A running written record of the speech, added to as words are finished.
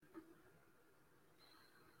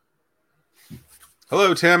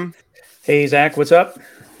Hello, Tim. Hey, Zach, what's up?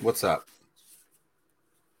 What's up?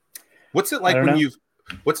 What's it I like don't when know. you've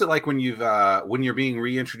when you're being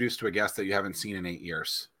reintroduced to a guest that you haven't seen in 8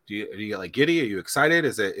 years? Do you get like giddy? Are you excited?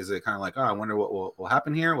 Is it kind of like, oh, I wonder what will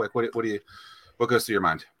happen here? Like what goes through your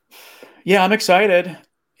mind? Yeah, I'm excited.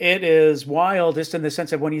 It is wild, just in the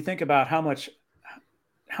sense of when you think about how much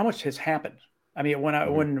has happened. I mean, when I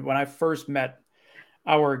Hmm. when when I first met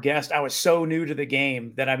our guest, I was so new to the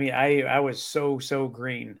game that I was so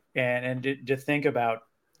green, and to think about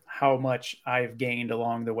how much I've gained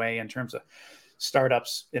along the way in terms of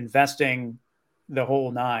startups, investing, the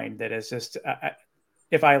whole nine. That is just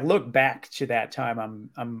if I look back to that time,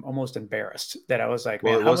 I'm almost embarrassed that I was like,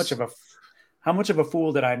 Well, man, it was. how much of a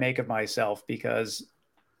fool did I make of myself because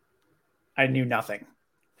I knew nothing.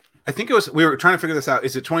 I think it was. We were trying to figure this out.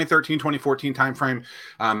 Is it 2013, 2014 timeframe?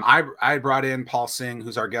 I brought in Paul Singh,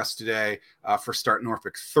 who's our guest today, for Start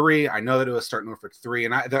Norfolk 3. I know that it was Start Norfolk 3,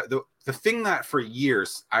 and the thing that for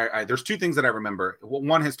years, there's two things that I remember.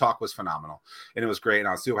 One, his talk was phenomenal, and it was great, and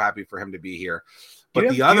I was so happy for him to be here. Do But you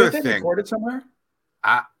the have do you other have that thing, recorded somewhere?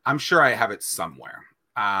 I'm sure I have it somewhere.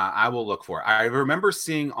 I will look for it. I remember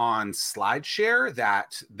seeing on SlideShare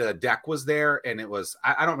that the deck was there, and it was.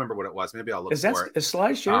 I don't remember what it was. Maybe I'll look for it. Is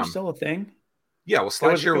SlideShare Um, still a thing? yeah, well, It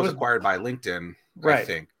SlideShare was was acquired by LinkedIn, I right.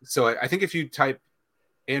 think. So I think if you type,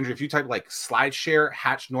 Andrew, if you type like SlideShare,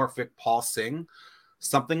 Hatch Norfolk, Paul Singh,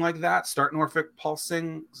 something like that, Start Norfolk, Paul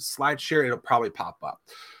Singh, SlideShare, it'll probably pop up.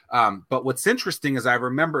 But what's interesting is I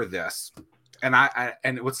remember this.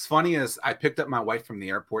 And what's funny is I picked up my wife from the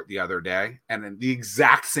airport the other day, and the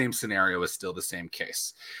exact same scenario is still the same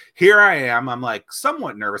case. Here I am. I'm like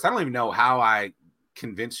somewhat nervous. I don't even know how I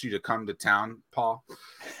convinced you to come to town, Paul.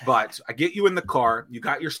 But I get you in the car. You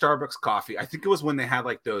got your Starbucks coffee. I think it was when they had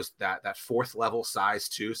like that fourth level size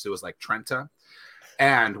too. So it was like Trenta.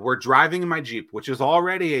 And we're driving in my Jeep, which is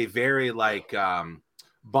already a very like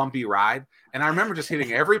bumpy ride. And I remember just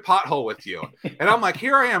hitting every pothole with you. And I'm like,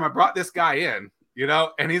 here I am. I brought this guy in,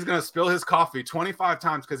 and he's going to spill his coffee 25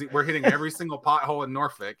 times because we're hitting every single pothole in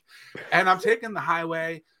Norfolk. And I'm taking the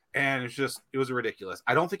highway. And it was ridiculous.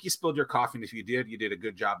 I don't think you spilled your coffee. And if you did a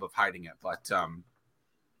good job of hiding it. But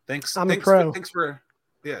thanks, I'm a thanks, pro. thanks for,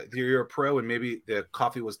 yeah, you're a pro. And maybe the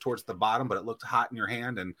coffee was towards the bottom, but it looked hot in your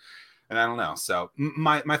hand. And I don't know. So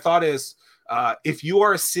my thought is, if you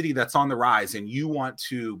are a city that's on the rise and you want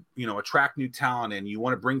to, attract new talent and you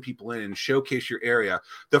want to bring people in and showcase your area,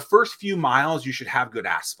 the first few miles you should have good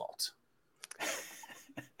asphalt.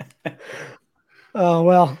 Oh,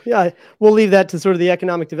 well, yeah, we'll leave that to sort of the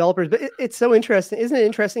economic developers, but it's so interesting. Isn't it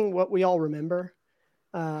interesting what we all remember?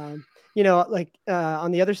 On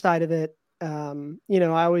the other side of it, I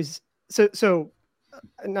always, so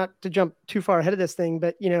not to jump too far ahead of this thing,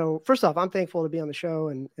 but, first off, I'm thankful to be on the show.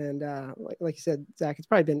 And like you said, Zach, it's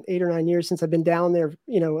probably been 8 or 9 years since I've been down there,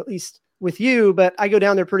 at least with you, but I go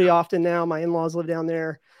down there pretty often now. My in-laws live down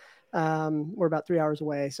there. We're about 3 hours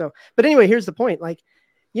away. So, but anyway, here's the point. Like,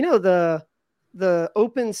 the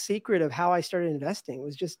open secret of how I started investing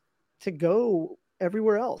was just to go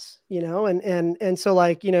everywhere else, and so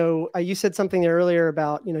like, you said something there earlier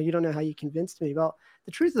about, you don't know how you convinced me. Well,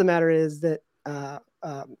 the truth of the matter is that,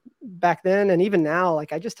 back then and even now,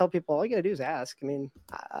 like I just tell people, all you gotta do is ask. I mean,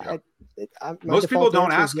 Most people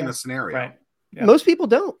don't ask in a yes. scenario. Right. Yeah. Most people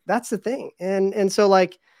don't. That's the thing. And so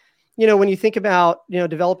like, when you think about,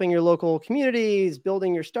 developing your local communities,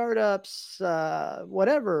 building your startups,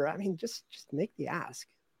 whatever, I mean, just make the ask,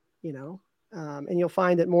 and you'll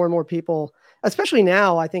find that more and more people, especially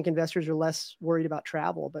now, I think investors are less worried about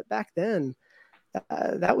travel, but back then,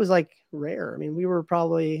 that was like rare. I mean, we were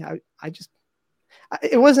probably,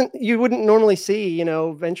 it wasn't, you wouldn't normally see,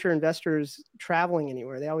 venture investors traveling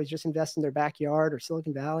anywhere. They always just invest in their backyard or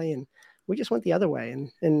Silicon Valley. And we just went the other way.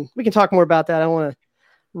 And we can talk more about that. I don't want to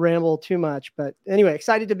ramble too much, but anyway,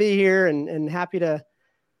 excited to be here and happy to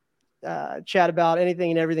chat about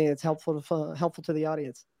anything and everything that's helpful to the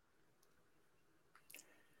audience.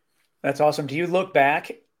 That's awesome. Do you look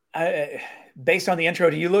back, based on the intro?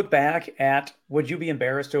 Do you look back at? Would you be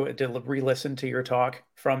embarrassed to re-listen to your talk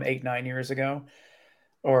from 8, 9 years ago,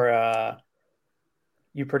 or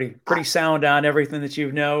you pretty sound on everything that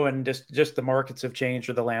you know, and just the markets have changed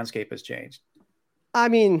or the landscape has changed? I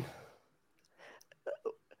mean,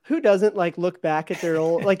 who doesn't like look back at their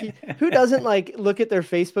old, like who doesn't like look at their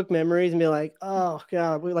Facebook memories and be like, oh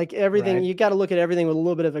God, like everything, Right. you got to look at everything with a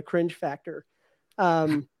little bit of a cringe factor.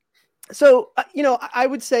 So, I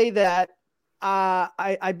would say that,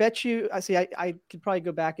 I bet you, I could probably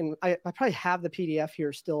go back and I probably have the PDF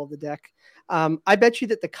here still of the deck. I bet you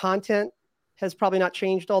that the content has probably not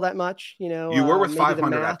changed all that much, You were with maybe the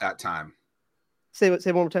 500 at math. that time. Say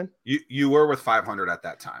one more time. You were with 500 at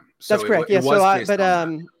that time. So that's correct. It was based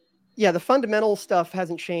on that. Yeah, the fundamental stuff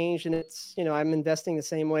hasn't changed, and it's, I'm investing the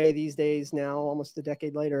same way these days now, almost a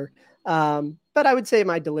decade later. But I would say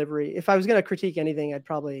my delivery, if I was going to critique anything, I'd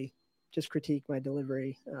probably just critique my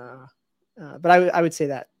delivery. But I would say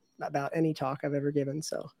that about any talk I've ever given.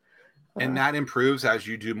 So. And that improves as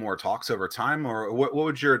you do more talks over time, or what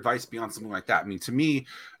would your advice be on something like that? I mean, to me,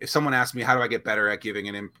 if someone asked me, how do I get better at giving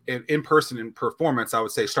an in-person performance, I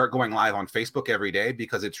would say start going live on Facebook every day,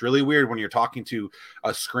 because it's really weird when you're talking to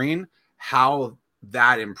a screen, how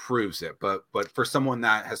that improves it. But for someone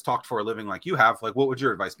that has talked for a living like you have, like, what would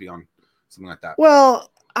your advice be on something like that?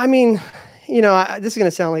 Well, I mean, this is going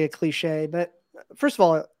to sound like a cliche, but first of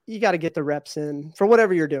all, you got to get the reps in for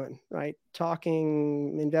whatever you're doing, right?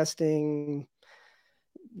 Talking, investing,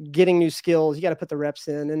 getting new skills. You got to put the reps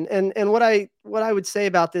in. And what I would say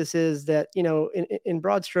about this is that, in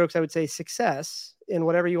broad strokes, I would say success in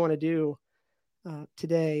whatever you want to do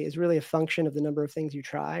today is really a function of the number of things you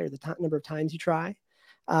try, or the number of times you try,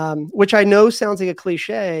 which I know sounds like a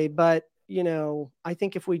cliche, but, I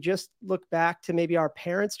think if we just look back to maybe our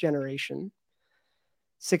parents' generation,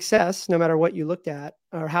 success, no matter what you looked at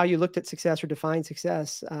or how you looked at success or defined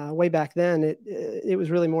success, way back then, it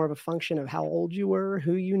was really more of a function of how old you were,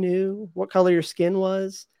 who you knew, what color your skin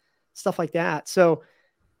was, stuff like that. So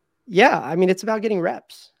yeah, I mean, it's about getting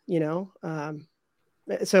reps,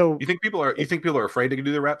 so you think people are afraid to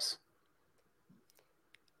do the reps?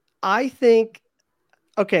 I think,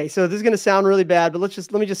 okay, so this is going to sound really bad, but let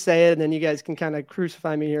me just say it, and then you guys can kind of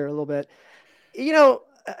crucify me here a little bit.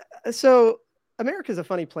 So America's a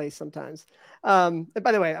funny place sometimes. And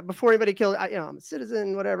by the way, before anybody kills, I'm a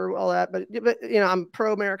citizen, whatever, all that, but I'm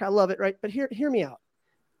pro-America. I love it. Right. But hear me out.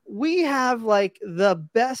 We have like the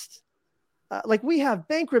best, we have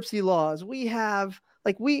bankruptcy laws. We have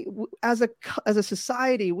as a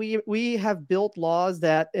society, we have built laws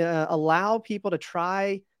that allow people to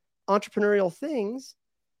try entrepreneurial things.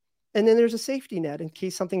 And then there's a safety net in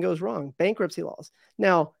case something goes wrong, bankruptcy laws.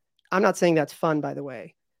 Now, I'm not saying that's fun, by the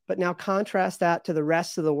way. But now contrast that to the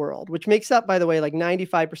rest of the world, which makes up, by the way, like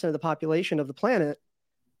 95% of the population of the planet.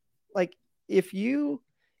 Like if you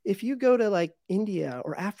go to like India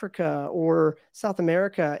or Africa or South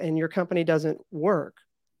America and your company doesn't work,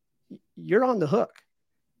 you're on the hook.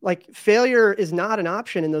 Like failure is not an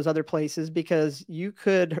option in those other places, because you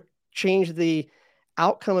could change the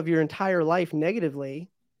outcome of your entire life negatively,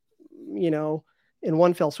 in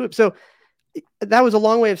one fell swoop. So that was a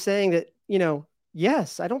long way of saying that,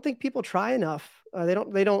 yes, I don't think people try enough. They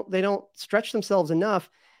don't stretch themselves enough.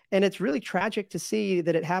 And it's really tragic to see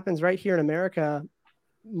that it happens right here in America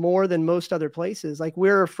more than most other places. Like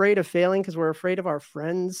we're afraid of failing because we're afraid of our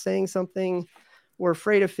friends saying something. We're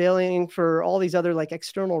afraid of failing for all these other like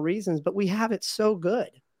external reasons, but we have it so good,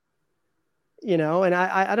 and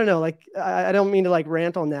I don't know, like, I don't mean to like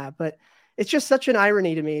rant on that, but it's just such an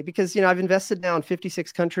irony to me because, I've invested now in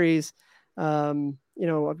 56 countries. I've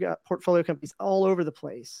got portfolio companies all over the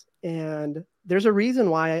place, and there's a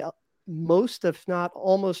reason why most, if not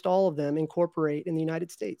almost all of them, incorporate in the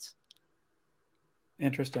United States.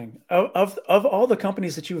 Interesting. Of all the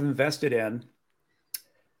companies that you've invested in,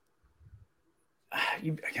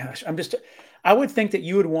 I would think that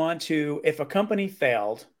you would want to, if a company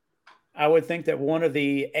failed, I would think that one of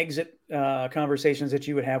the exit conversations that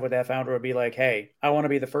you would have with that founder would be like, "Hey, I want to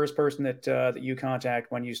be the first person that you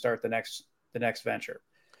contact when you start the next venture,"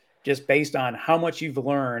 just based on how much you've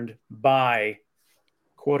learned by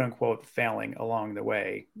quote unquote failing along the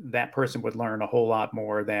way. That person would learn a whole lot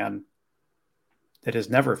more than that has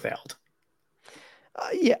never failed.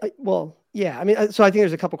 Yeah. I mean, so I think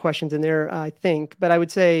there's a couple questions in there, I think, but I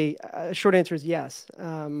would say short answer is yes.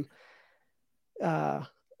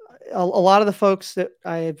 A lot of the folks that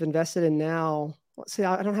I've invested in now, let's see,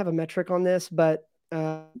 I don't have a metric on this, but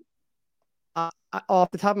off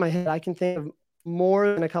the top of my head, I can think of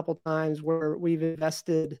more than a couple times where we've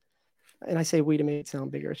invested, and I say we to make it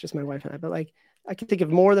sound bigger. It's just my wife and I, but like, I can think of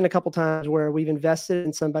more than a couple times where we've invested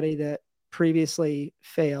in somebody that previously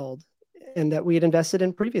failed and that we had invested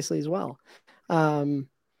in previously as well. The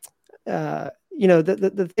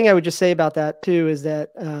thing I would just say about that too is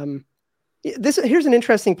that, here's an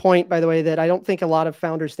interesting point, by the way, that I don't think a lot of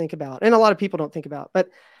founders think about, and a lot of people don't think about, but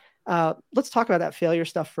let's talk about that failure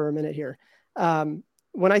stuff for a minute here.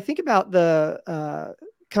 When I think about the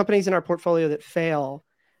companies in our portfolio that fail,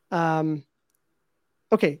 let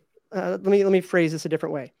me phrase this a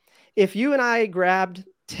different way. If you and I grabbed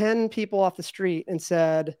 10 people off the street and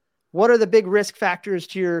said, what are the big risk factors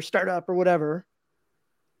to your startup or whatever?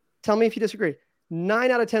 Tell me if you disagree.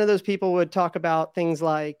 9 out of 10 of those people would talk about things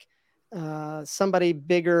like somebody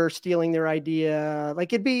bigger stealing their idea.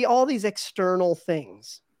 Like it'd be all these external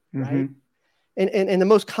things, right? And the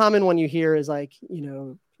most common one you hear is like,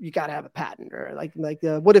 you got to have a patent, or like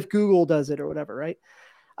what if Google does it or whatever, right?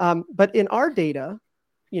 But in our data,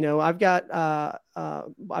 I've got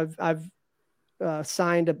I've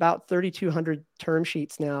signed about 3,200 term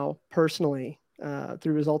sheets now personally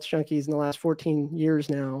through Results Junkies in the last 14 years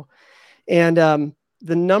now, and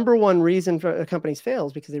the number one reason for a company's fail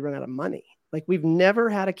is because they run out of money. Like we've never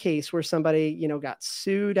had a case where somebody, got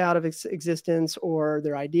sued out of existence or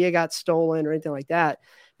their idea got stolen or anything like that.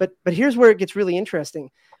 But here's where it gets really interesting.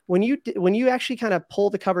 When you actually kind of pull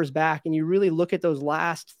the covers back and you really look at those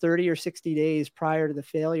last 30 or 60 days prior to the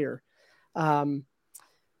failure,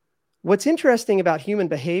 what's interesting about human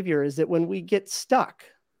behavior is that when we get stuck,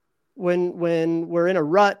 when we're in a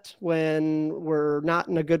rut, when we're not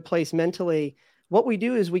in a good place mentally, what we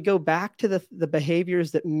do is we go back to the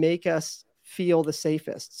behaviors that make us feel the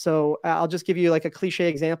safest. So I'll just give you like a cliche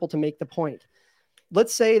example to make the point.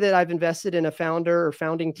 Let's say that I've invested in a founder or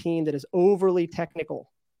founding team that is overly technical,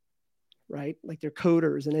 right? Like they're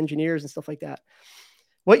coders and engineers and stuff like that.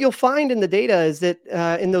 What you'll find in the data is that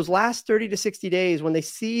in those last 30 to 60 days, when they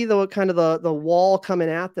see the wall coming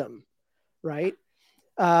at them, right?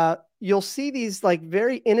 You'll see these like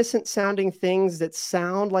very innocent sounding things that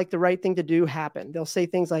sound like the right thing to do happen. They'll say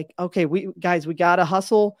things like, okay, we got to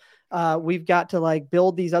hustle. We've got to like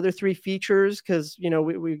build these other 3 features because,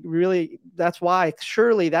 we really,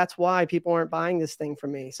 surely that's why people aren't buying this thing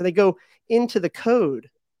from me. So they go into the code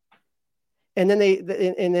and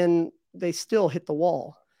then they still hit the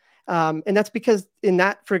wall. And that's because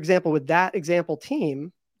for example, with that example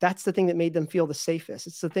team, that's the thing that made them feel the safest.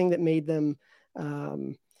 It's the thing that made them,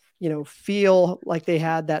 feel like they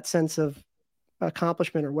had that sense of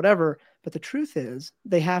accomplishment or whatever. But the truth is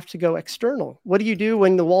they have to go external. What do you do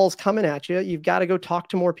when the wall's coming at you? You've got to go talk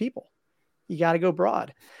to more people. You got to go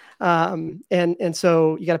broad. And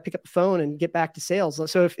so you got to pick up the phone and get back to sales.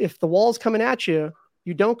 So if the wall's coming at you,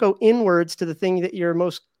 you don't go inwards to the thing that you're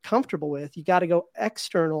most comfortable with. You got to go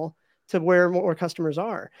external to where more customers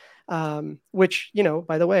are, which,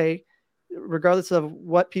 by the way, regardless of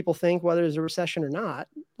what people think, whether there's a recession or not,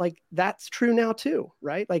 like that's true now too,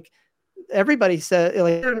 right? Like everybody said,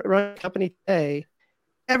 like run a company today,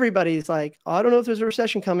 everybody's like, oh, I don't know if there's a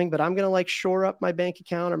recession coming, but I'm going to like shore up my bank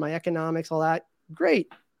account or my economics, all that.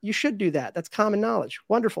 Great. You should do that. That's common knowledge.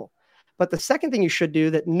 Wonderful. But the second thing you should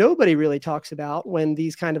do that nobody really talks about when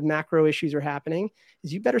these kind of macro issues are happening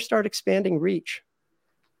is you better start expanding reach.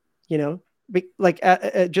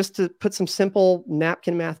 Just to put some simple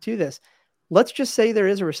napkin math to this, let's just say there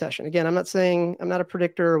is a recession. Again, I'm not saying I'm not a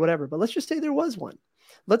predictor or whatever, but let's just say there was one.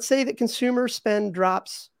 Let's say that consumer spend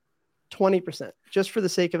drops 20%, just for the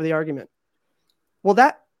sake of the argument. Well,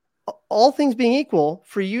 that all things being equal,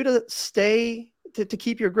 for you to stay to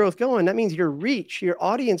keep your growth going, that means your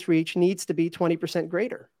audience reach needs to be 20%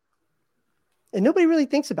 greater. And nobody really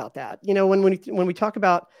thinks about that. When we talk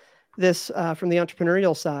about this from the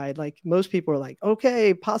entrepreneurial side, like most people are like,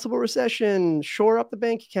 okay, possible recession, shore up the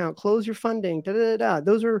bank account, close your funding,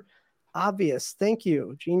 Those are obvious. Thank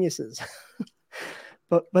you, geniuses.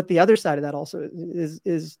 But the other side of that also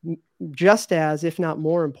is just as, if not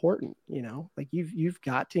more important, like you've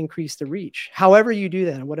got to increase the reach, however you do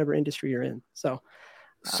that in whatever industry you're in. So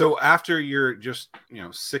after your just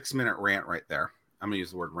 6-minute rant right there, I'm gonna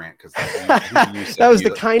use the word rant because that was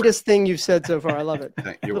the kindest thing you've said so far. I love it.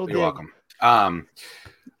 You're welcome.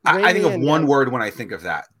 I think of one word when I think of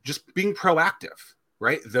that, just being proactive.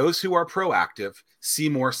 Right? Those who are proactive see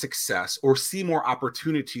more success or see more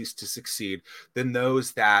opportunities to succeed than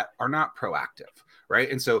those that are not proactive. Right?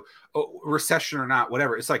 And so recession or not,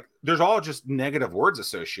 whatever, it's like there's all just negative words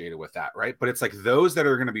associated with that. Right? But it's like those that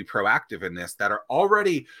are going to be proactive in this, that are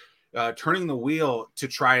already turning the wheel to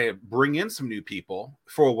try to bring in some new people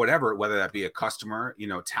for whatever, whether that be a customer,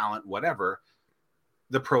 talent, whatever.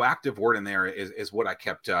 The proactive word in there is what I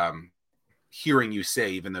kept hearing you say,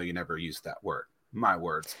 even though you never used that word. My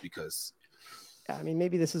words, because I mean,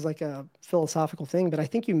 maybe this is like a philosophical thing, but I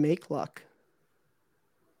think you make luck.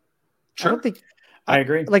 Sure. I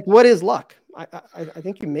agree. Like, what is luck? I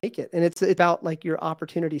think you make it, and it's about like your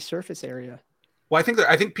opportunity surface area. Well,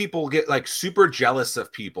 I think people get like super jealous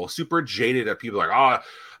of people, super jaded of people, like, oh,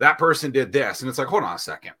 that person did this, and it's like, hold on a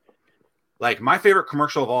second. Like my favorite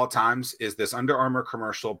commercial of all times is this Under Armour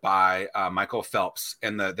commercial by Michael Phelps,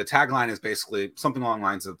 and the tagline is basically something along the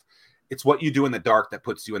lines of, "It's what you do in the dark that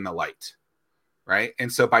puts you in the light." right?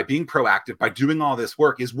 And so by being proactive, by doing all this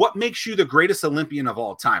work is what makes you the greatest Olympian of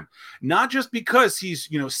all time. Not just because he's,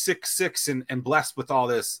 6'6" and blessed with all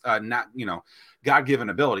this, God-given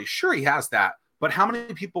ability. Sure, he has that. But how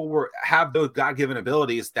many people have those God-given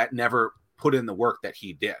abilities that never put in the work that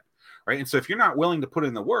he did? Right. And so if you're not willing to put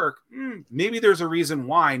in the work, maybe there's a reason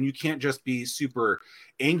why, and you can't just be super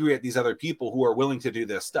angry at these other people who are willing to do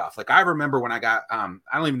this stuff. Like I remember when I got, I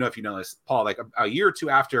don't even know if you know this, Paul, like a year or two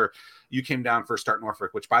after you came down for Start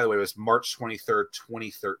Norfolk, which by the way was March 23rd,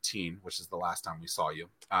 2013, which is the last time we saw you.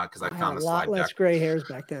 Because I found the slide deck. A lot less gray hairs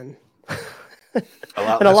back then. a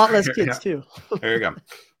lot less kids too. There you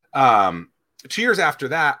go. 2 years after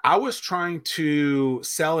that, I was trying to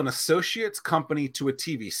sell an associate's company to a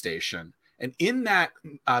TV station. And in that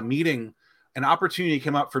meeting, an opportunity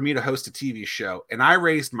came up for me to host a TV show. And I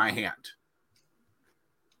raised my hand.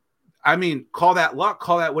 I mean, call that luck,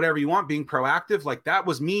 call that whatever you want, being proactive. Like that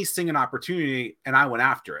was me seeing an opportunity and I went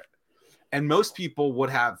after it. And most people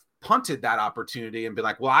would have punted that opportunity and been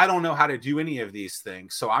like, well, I don't know how to do any of these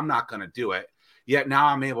things, so I'm not going to do it. Yet now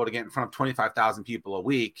I'm able to get in front of 25,000 people a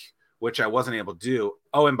week, which I wasn't able to do.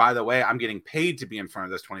 Oh, and by the way, I'm getting paid to be in front of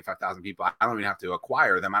those 25,000 people. I don't even have to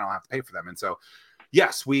acquire them. I don't have to pay for them. And so,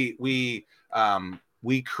 yes, we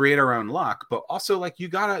create our own luck, but also like you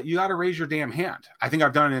gotta raise your damn hand. I think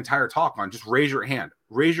I've done an entire talk on just raise your hand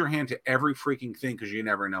to every freaking thing, because you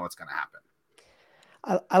never know what's going to happen.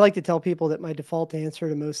 I like to tell people that my default answer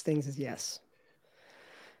to most things is yes.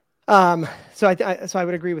 So I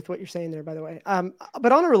would agree with what you're saying there, by the way.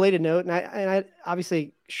 But on a related note, and I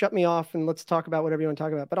obviously shut me off and let's talk about whatever you want to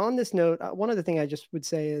talk about. But on this note, one other thing I just would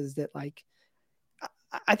say is that like,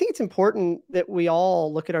 I think it's important that we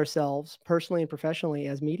all look at ourselves personally and professionally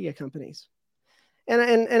as media companies. And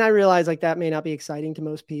I realize like that may not be exciting to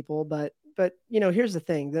most people, but here's the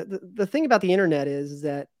thing. The thing about the internet is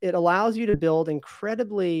that it allows you to build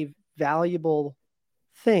incredibly valuable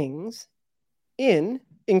things in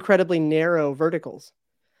incredibly narrow verticals.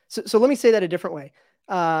 So let me say that a different way,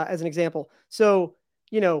 as an example. So,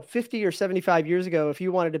 50 or 75 years ago, if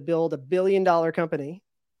you wanted to build $1 billion company,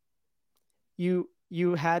 you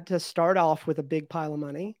had to start off with a big pile of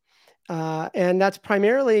money. And that's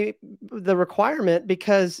primarily the requirement,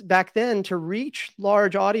 because back then to reach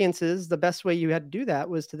large audiences, the best way you had to do that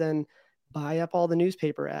was to then buy up all the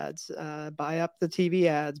newspaper ads, buy up the TV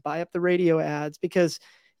ads, buy up the radio ads, because,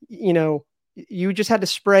 you just had to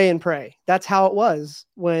spray and pray. That's how it was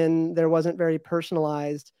when there wasn't very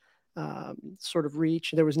personalized sort of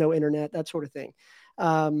reach. There was no internet, that sort of thing.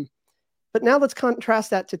 But now let's contrast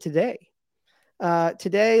that to today.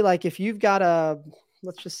 Today, like if you've got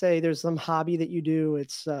let's just say there's some hobby that you do,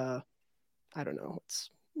 it's, I don't know, it's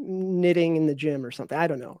knitting in the gym or something. I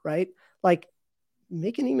don't know, right? Like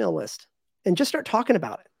make an email list and just start talking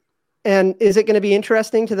about it. And is it going to be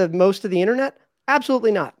interesting to the most of the internet?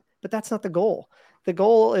 Absolutely not. But that's not the goal. The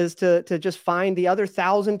goal is to just find the other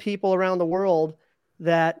 1,000 people around the world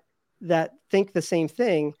that think the same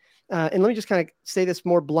thing. And let me just kind of say this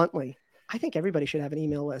more bluntly. I think everybody should have an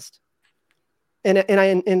email list.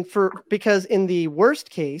 Because in the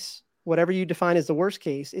worst case, whatever you define as the worst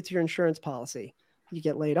case, it's your insurance policy. You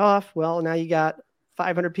get laid off. Well, now you got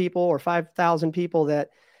 500 people or 5,000 people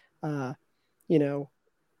that,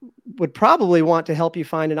 would probably want to help you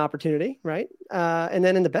find an opportunity, right? And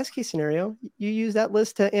then in the best case scenario, you use that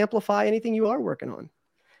list to amplify anything you are working on.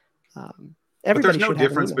 But there's no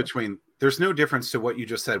difference there's no difference to what you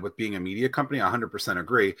just said with being a media company. 100%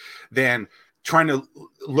 agree. Than trying to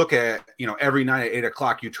look at, every night at 8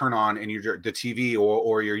 o'clock, you turn on and the TV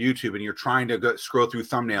or your YouTube and you're trying to scroll through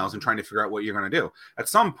thumbnails and trying to figure out what you're going to do. At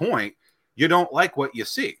some point, you don't like what you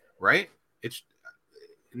see, right? It's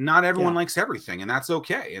not everyone likes everything, and that's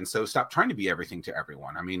okay. And so stop trying to be everything to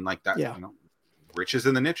everyone. I mean, like that, riches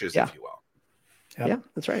in the niches, if you will. Yeah,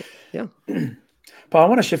 that's right. Yeah. Paul, I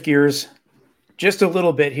want to shift gears just a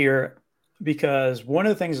little bit here, because one of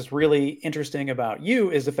the things that's really interesting about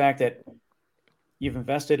you is the fact that you've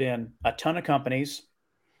invested in a ton of companies,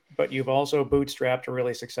 but you've also bootstrapped a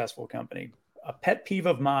really successful company. A pet peeve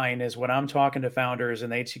of mine is when I'm talking to founders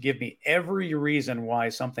and they give me every reason why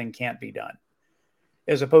something can't be done,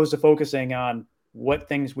 as opposed to focusing on what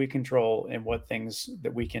things we control and what things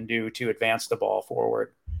that we can do to advance the ball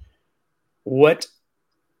forward.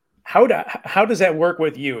 How does that work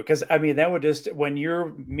with you? Because I mean, that would just, when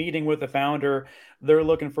you're meeting with the founder, they're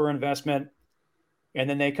looking for investment, and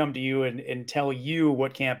then they come to you and tell you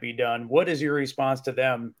what can't be done. What is your response to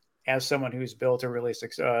them as someone who's built a really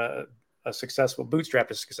bootstrapped a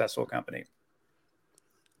successful company?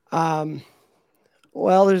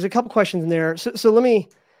 Well, there's a couple questions in there. So let me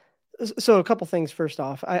So a couple things. First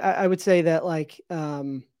off, I would say that like,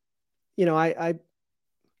 you know,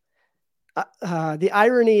 the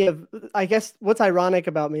irony of, I guess what's ironic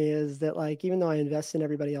about me is that like, even though I invest in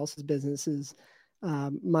everybody else's businesses,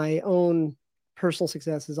 my own personal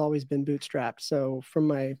success has always been bootstrapped. So from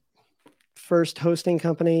my first hosting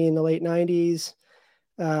company in the late 90s,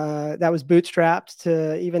 that was bootstrapped,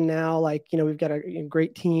 to even now, like, you know, we've got a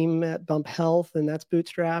great team at Bump Health, and that's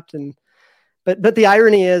bootstrapped. And but the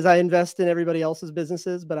irony is I invest in everybody else's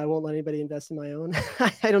businesses, but I won't let anybody invest in my own.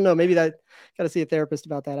 I don't know. Maybe that got to see a therapist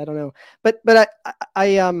about that. I don't know. But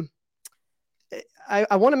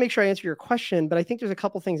I want to make sure I answer your question, but I think there's a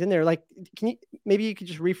couple things in there. Like, maybe you could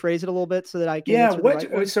just rephrase it a little bit so that I can answer the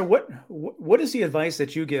right one? So what is the advice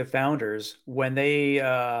that you give founders when they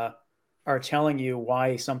are telling you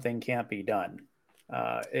why something can't be done?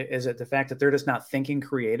 Is it the fact that they're just not thinking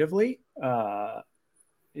creatively? I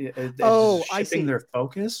see. Their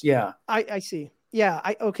focus. Yeah. I see. Yeah.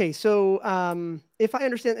 Okay. So, if I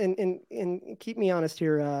understand, and keep me honest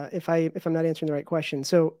here, if I'm not answering the right question.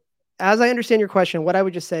 So as I understand your question, what I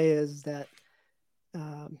would just say is that,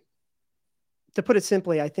 to put it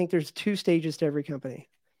simply, I think there's two stages to every company.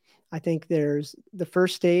 I think there's the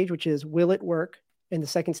first stage, which is, will it work? And the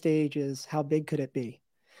second stage is, how big could it be?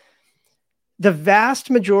 The vast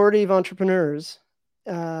majority of entrepreneurs,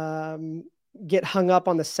 get hung up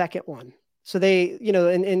on the second one. So they, you know,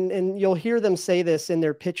 and you'll hear them say this in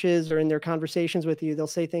their pitches or in their conversations with you. They'll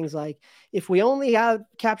say things like, if we only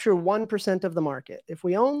capture 1% of the market, if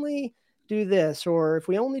we only do this, or if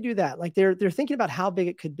we only do that, like they're thinking about how big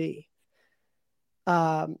it could be.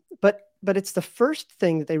 But it's the first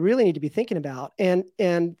thing that they really need to be thinking about. And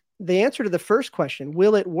the answer to the first question,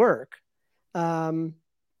 will it work?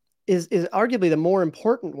 Is arguably the more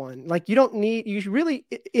important one. Like, you really,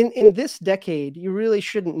 in this decade, you really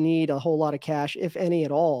shouldn't need a whole lot of cash, if any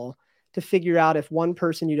at all, to figure out if one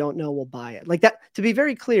person you don't know will buy it. Like that, to be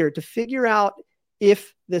very clear, to figure out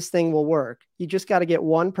if this thing will work, you just got to get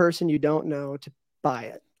one person you don't know to buy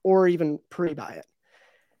it, or even pre-buy it.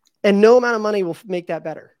 And no amount of money will make that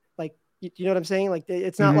better. Like, you know what I'm saying? Like,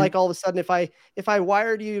 it's not like all of a sudden, if I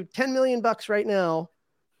wired you $10 million right now,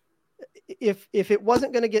 if it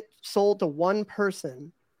wasn't going to get sold to one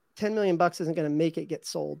person, $10 million isn't going to make it get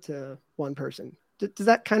sold to one person. Does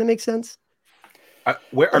that kind of make sense?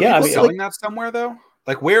 Where are people selling that somewhere though?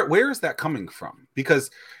 Like, where is that coming from? Because,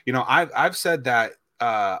 you know, I've said that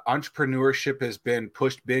entrepreneurship has been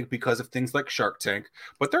pushed big because of things like Shark Tank,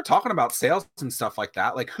 but they're talking about sales and stuff like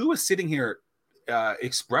that. Like, who is sitting here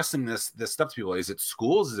expressing this stuff to people? Is it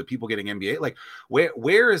schools? Is it people getting MBA? Like,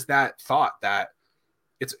 where is that thought that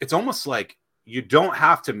it's almost like you don't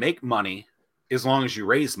have to make money as long as you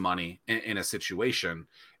raise money in a situation?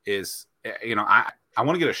 Is, you know, I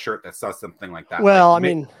want to get a shirt that says something like that. Well, like, I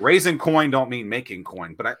mean, raising coin don't mean making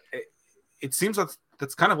coin, but it seems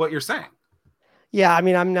that's kind of what you're saying. Yeah. I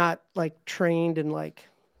mean, I'm not like trained in, like,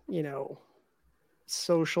 you know,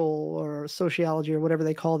 social or sociology or whatever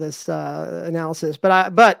they call this analysis,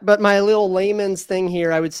 but my little layman's thing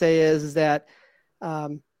here, I would say is that,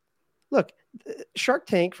 look, Shark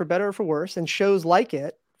Tank, for better or for worse, and shows like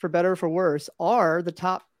it, for better or for worse, are the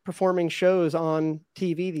top performing shows on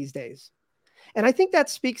TV these days. And I think that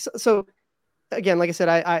speaks. So again, like I said,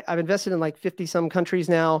 I've invested in like 50 some countries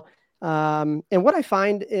now. And what I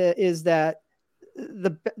find is that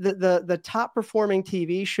the top performing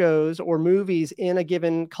TV shows or movies in a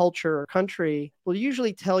given culture or country will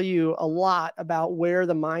usually tell you a lot about where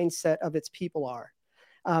the mindset of its people are.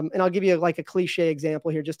 And I'll give you like a cliche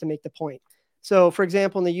example here just to make the point. So, for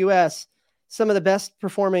example, in the US, some of the best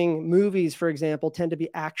performing movies, for example, tend to be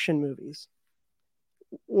action movies.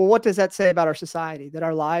 Well, what does that say about our society? That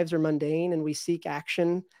our lives are mundane and we seek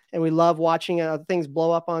action and we love watching things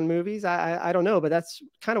blow up on movies? I don't know, but that's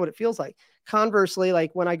kind of what it feels like. Conversely,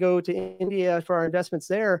 like when I go to India for our investments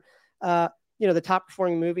there, you know, the top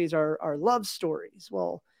performing movies are love stories.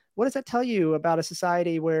 Well, what does that tell you about a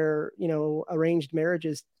society where, you know, arranged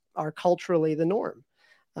marriages are culturally the norm?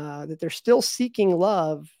 That they're still seeking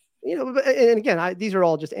love, you know, and again, these are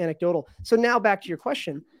all just anecdotal. So now back to your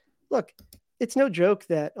question. Look, it's no joke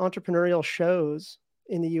that entrepreneurial shows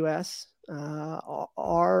in the US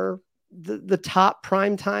are the top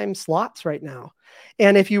primetime slots right now.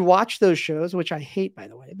 And if you watch those shows, which I hate, by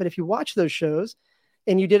the way, but if you watch those shows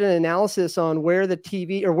and you did an analysis on where the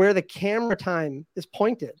TV or where the camera time is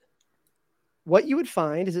pointed, what you would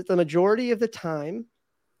find is that the majority of the time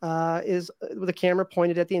is with the camera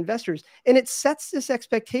pointed at the investors. And it sets this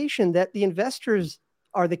expectation that the investors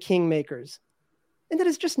are the king makers. And that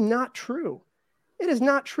is just not true. It is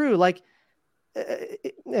not true. Like,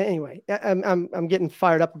 anyway, I'm getting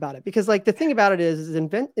fired up about it because like the thing about it is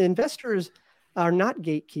investors are not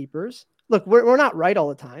gatekeepers. Look, we're not right all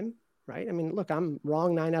the time, right? I mean, look, I'm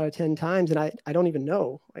wrong 9 out of 10 times, and I don't even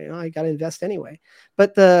know. I got to invest anyway.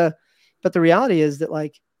 But the reality is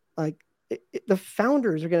that the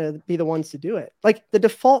founders are going to be the ones to do it. Like the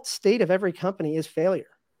default state of every company is failure,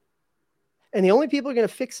 and the only people who are going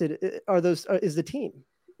to fix it is the team.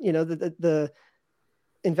 The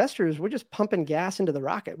investors, we're just pumping gas into the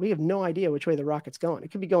rocket. We have no idea which way the rocket's going.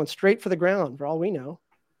 It could be going straight for the ground for all we know.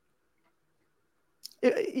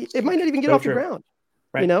 It might not even get off the ground,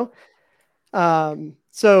 right.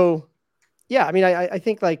 So yeah, I mean, I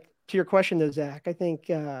think like to your question though, Zach, I think,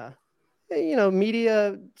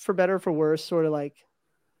 media for better or for worse sort of like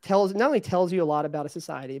not only tells you a lot about a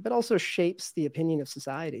society, but also shapes the opinion of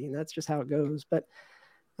society. And that's just how it goes. But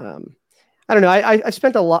I don't know. I've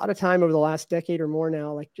spent a lot of time over the last decade or more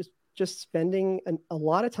now, like just spending a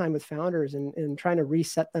lot of time with founders and trying to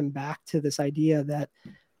reset them back to this idea that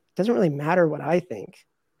it doesn't really matter what I think.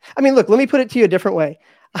 I mean, look, let me put it to you a different way.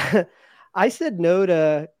 I said no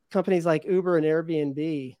to companies like Uber and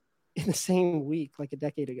Airbnb in the same week, like a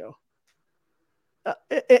decade ago.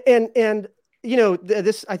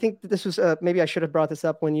 This, I think this was, maybe I should have brought this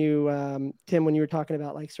up when you, Tim, when you were talking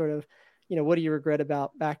about like sort of, what do you regret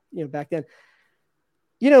about back then?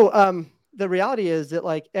 The reality is that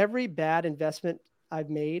like every bad investment I've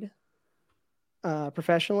made,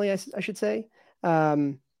 professionally, I should say,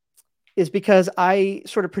 is because I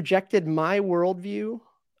sort of projected my worldview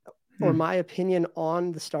or my opinion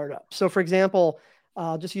on the startup. So for example,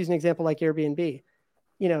 I'll just use an example like Airbnb.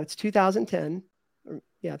 It's 2010. I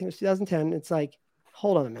think it was 2010. It's like,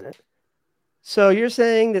 hold on a minute. So you're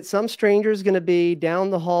saying that some stranger is going to be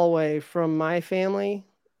down the hallway from my family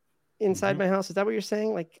inside my house? Is that what you're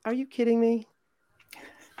saying? Like, are you kidding me?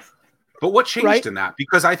 But what changed in that?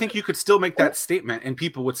 Because I think you could still make that statement and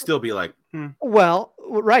people would still be like, Well,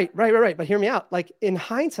 right. But hear me out. Like in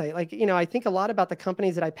hindsight, like, I think a lot about the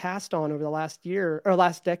companies that I passed on over the last year or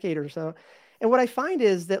last decade or so. And what I find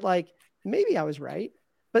is that like, maybe I was right,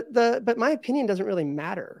 but my opinion doesn't really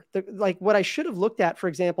matter. Like what I should have looked at, for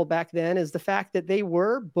example, back then is the fact that they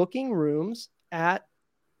were booking rooms at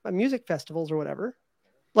music festivals or whatever.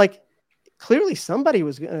 Like clearly somebody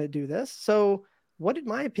was going to do this. So what did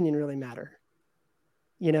my opinion really matter?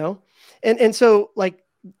 And so like,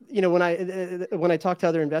 when I talk to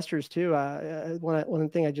other investors too, one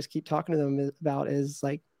thing I just keep talking to them about is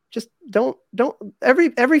like, just don't,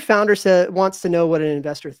 every founder wants to know what an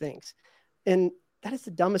investor thinks. And that is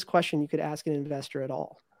the dumbest question you could ask an investor at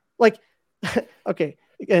all. Like, okay,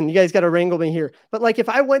 again, you guys got to wrangle me here, but like if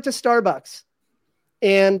I went to Starbucks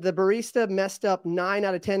and the barista messed up 9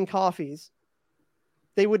 out of 10 coffees,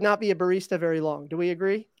 they would not be a barista very long. Do we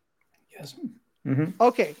agree? Yes. Mm-hmm.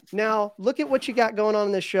 Okay. Now look at what you got going on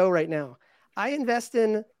in this show right now. I invest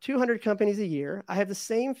in 200 companies a year. I have the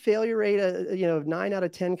same failure rate of 9 out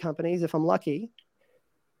of 10 companies if I'm lucky,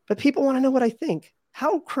 but people want to know what I think.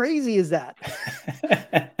 How crazy is that?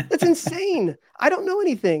 That's insane. I don't know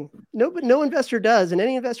anything. No investor does. And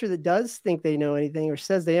any investor that does think they know anything or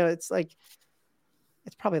says they know, it's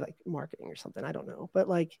probably like marketing or something. I don't know. But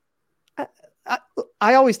like,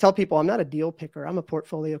 I always tell people I'm not a deal picker. I'm a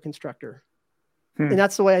portfolio constructor. And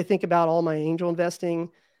that's the way I think about all my angel investing.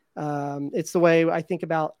 It's the way I think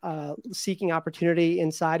about seeking opportunity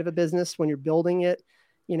inside of a business when you're building it.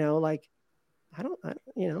 Like, I don't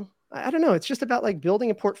know. It's just about like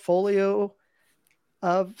building a portfolio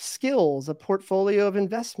of skills, a portfolio of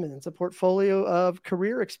investments, a portfolio of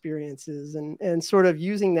career experiences, and sort of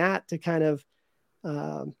using that to kind of,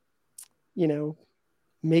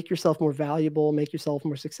 make yourself more valuable, make yourself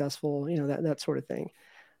more successful, that sort of thing.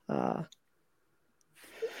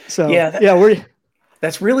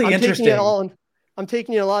 That's really interesting. I'm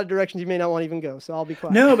taking you in a lot of directions you may not want to even go, so I'll be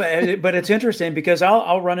quiet. No, but it's interesting because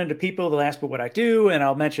I'll run into people that ask me what I do, and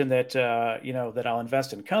I'll mention that that I'll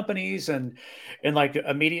invest in companies, and like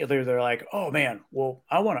immediately they're like, "Oh man, well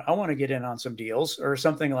I want to get in on some deals or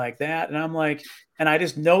something like that," and I'm like, and I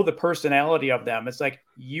just know the personality of them. It's like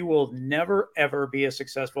you will never ever be a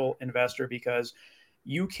successful investor because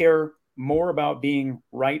you care more about being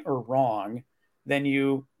right or wrong than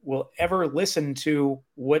you will ever listen to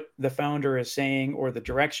what the founder is saying or the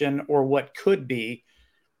direction or what could be.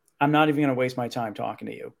 I'm not even going to waste my time talking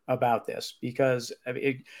to you about this because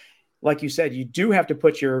like you said, you do have to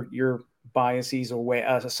put your biases away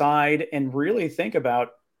aside and really think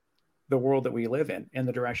about the world that we live in and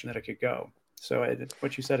the direction that it could go. So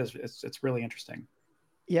what you said is it's really interesting.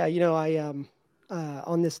 Yeah. I,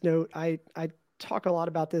 on this note, I talk a lot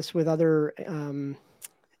about this with other,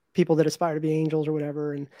 people that aspire to be angels or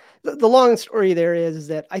whatever. And the long story there is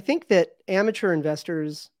that I think that amateur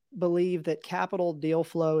investors believe that capital, deal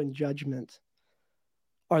flow, and judgment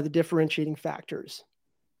are the differentiating factors,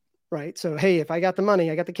 right? So, hey, if I got the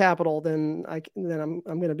money, I got the capital, then I'm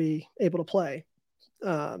going to be able to play.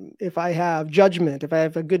 If I have judgment, if I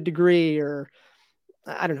have a good degree, or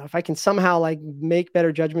I don't know, if I can somehow like make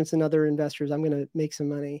better judgments than other investors, I'm going to make some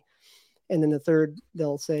money. And then the third,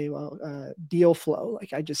 they'll say, well, deal flow.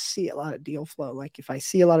 Like I just see a lot of deal flow. Like if I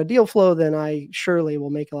see a lot of deal flow, then I surely will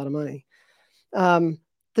make a lot of money.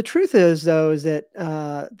 The truth is, though, is that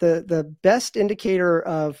the best indicator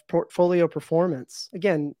of portfolio performance,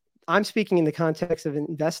 again, I'm speaking in the context of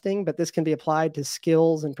investing, but this can be applied to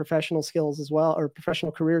skills and professional skills as well, or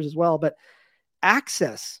professional careers as well. But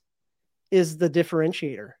access is the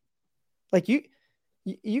differentiator. Like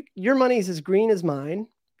your money is as green as mine.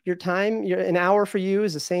 Your time, an hour for you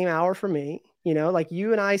is the same hour for me. You know, like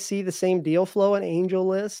you and I see the same deal flow and angel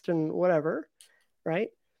list and whatever, right?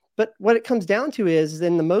 But what it comes down to is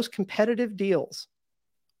in the most competitive deals,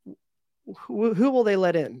 who will they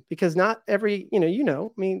let in? Because not every, I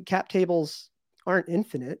mean, cap tables aren't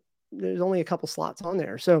infinite. There's only a couple slots on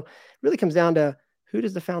there. So it really comes down to who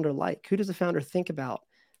does the founder like? Who does the founder think about?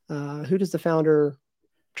 Who does the founder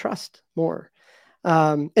trust more?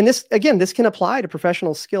 And this can apply to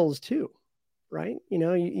professional skills too, right?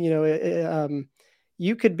 You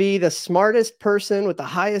could be the smartest person with the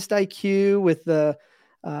highest IQ, with the,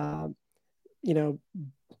 I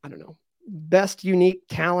don't know, best unique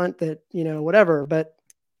talent that, whatever. But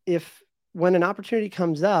when an opportunity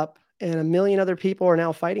comes up and a million other people are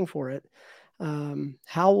now fighting for it,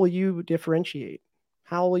 how will you differentiate?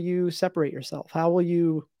 How will you separate yourself? How will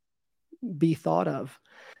you be thought of?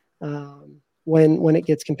 When it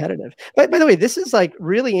gets competitive. But by the way, this is like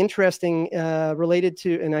really interesting, related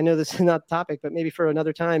to, and I know this is not the topic, but maybe for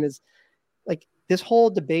another time, is like this whole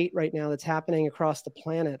debate right now that's happening across the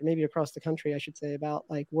planet, maybe across the country, I should say, about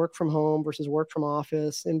like work from home versus work from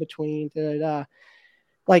office, in between.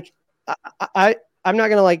 Like I'm not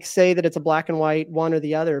going to like say that it's a black and white one or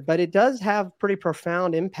the other, but it does have pretty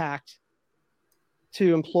profound impact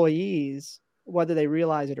to employees, whether they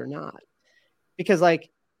realize it or not. Because like,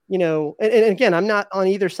 and again, I'm not on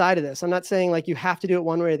either side of this. I'm not saying like you have to do it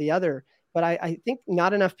one way or the other, but I think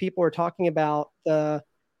not enough people are talking about the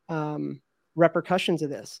repercussions of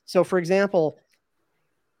this. So for example,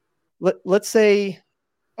 let's say,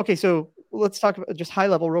 okay, so let's talk about just high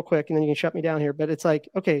level real quick, and then you can shut me down here. But it's like,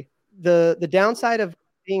 okay, the downside of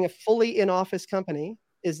being a fully in office company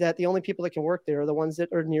is that the only people that can work there are the ones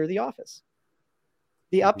that are near the office.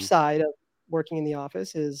 The upside of working in the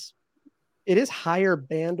office is it is higher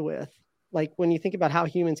bandwidth. Like when you think about how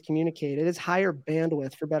humans communicate, it is higher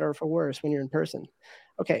bandwidth, for better or for worse, when you're in person.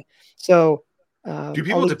 Okay. So do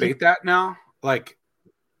people debate that now? Like,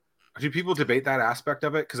 do people debate that aspect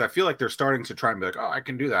of it? Because I feel like they're starting to try and be like, oh, I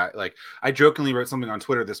can do that. Like I jokingly wrote something on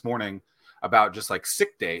Twitter this morning about just like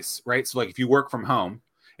sick days, right? So like if you work from home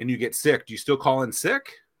and you get sick, do you still call in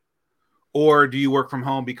sick? Or do you work from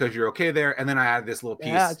home because you're okay there? And then I added this little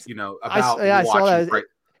piece,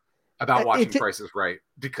 about watching watching Price is Right,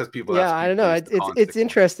 because people. Yeah, I don't know. It's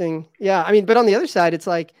interesting. Yeah, I mean, but on the other side, it's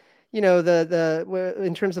like, the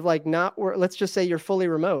in terms of like let's just say you're fully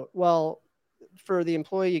remote. Well, for the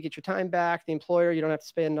employee, you get your time back. The employer, you don't have to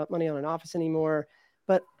spend money on an office anymore.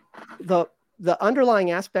 But the underlying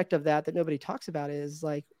aspect of that nobody talks about is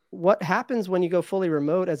like what happens when you go fully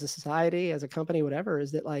remote as a society, as a company, whatever.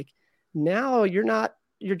 Is that like now you're not.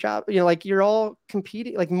 Your job, like you're all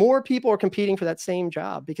competing, like more people are competing for that same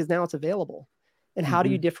job because now it's available. And how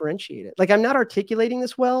do you differentiate it? Like I'm not articulating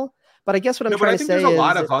this well, but I guess what I'm trying to say is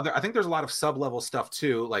I think there's a lot of sub-level stuff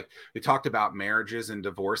too. Like we talked about marriages and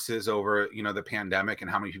divorces over, the pandemic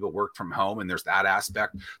and how many people worked from home. And there's that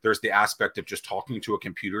aspect. There's the aspect of just talking to a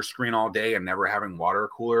computer screen all day and never having water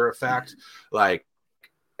cooler effect. Like,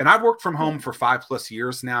 and I've worked from home for 5+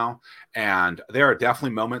 years now, and there are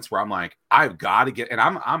definitely moments where I'm like, I've got to get. And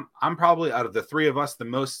I'm probably out of the three of us the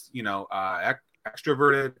most,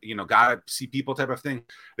 extroverted, gotta see people type of thing.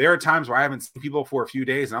 There are times where I haven't seen people for a few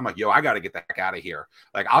days, and I'm like, yo, I got to get the heck out of here.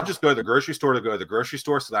 Like, I'll just go to the grocery store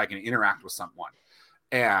so that I can interact with someone.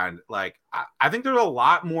 And like, I think there's a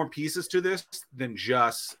lot more pieces to this than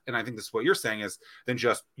just, and I think this is what you're saying is than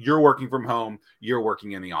just you're working from home, you're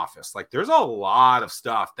working in the office. Like there's a lot of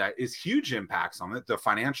stuff that is huge impacts on it. The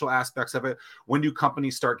financial aspects of it. When do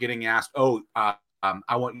companies start getting asked, I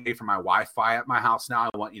want you to pay for my Wi-Fi at my house now.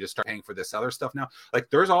 I want you to start paying for this other stuff now. Like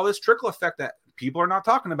there's all this trickle effect that people are not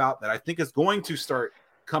talking about that I think is going to start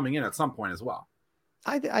coming in at some point as well.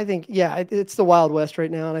 I think, yeah, it's the Wild West right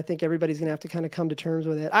now. And I think everybody's going to have to kind of come to terms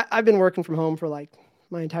with it. I've been working from home for like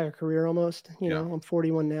my entire career almost. You know, I'm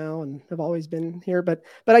 41 now and I've always been here. But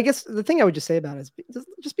I guess the thing I would just say about it is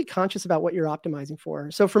just be conscious about what you're optimizing for.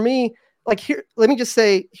 So for me, like here, let me just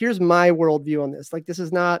say, here's my worldview on this. Like, this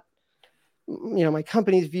is not, you know, my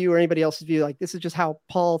company's view or anybody else's view. Like, this is just how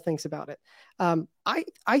Paul thinks about it.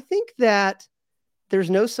 I think that there's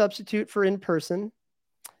no substitute for in person.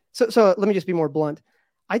 So let me just be more blunt.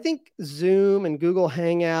 I think Zoom and Google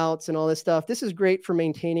Hangouts and all this stuff, this is great for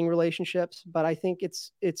maintaining relationships, but I think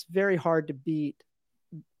it's very hard to beat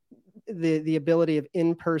the ability of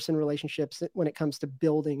in-person relationships when it comes to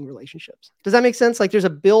building relationships. Does that make sense? Like, there's a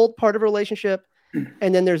build part of a relationship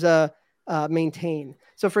and then there's a maintain.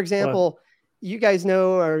 So for example, you guys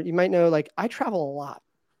know, or you might know, like, I travel a lot.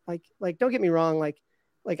 Like don't get me wrong, like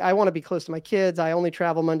I want to be close to my kids. I only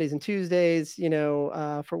travel Mondays and Tuesdays, you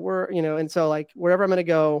know, for work, you know, and so like wherever I'm going to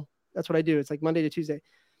go, that's what I do. It's like Monday to Tuesday,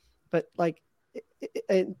 but like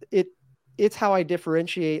it's how I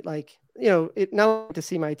differentiate, like, you know, it not only to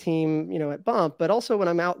see my team, you know, at Bump, but also when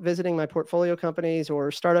I'm out visiting my portfolio companies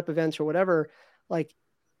or startup events or whatever, like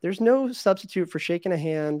there's no substitute for shaking a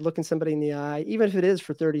hand, looking somebody in the eye, even if it is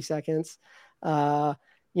for 30 seconds,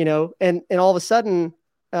 you know, and all of a sudden,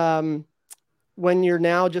 when you're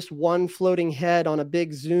now just one floating head on a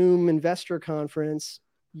big Zoom investor conference,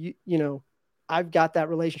 you know, I've got that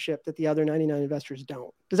relationship that the other 99 investors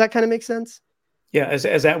don't. Does that kind of make sense? Yeah.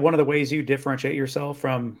 Is that one of the ways you differentiate yourself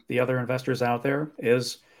from the other investors out there,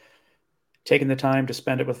 is taking the time to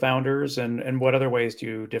spend it with founders? And what other ways do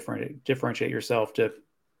you differentiate yourself to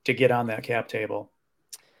get on that cap table?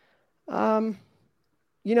 You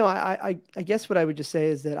know, I guess what I would just say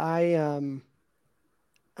is that I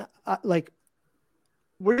like,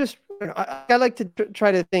 we're just, you know, I like to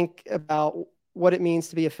try to think about what it means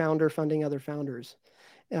to be a founder funding other founders.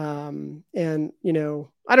 And, you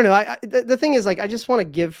know, I don't know. The thing is, like, I just want to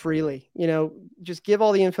give freely, you know, just give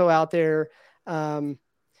all the info out there.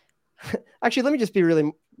 Actually, let me just be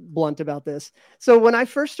really blunt about this. So when I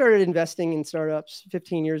first started investing in startups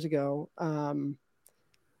 15 years ago,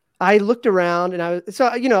 I looked around and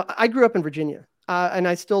you know, I grew up in Virginia. And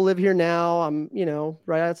I still live here now. I'm, you know,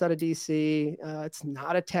 right outside of DC. It's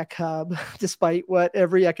not a tech hub, despite what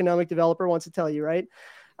every economic developer wants to tell you, right?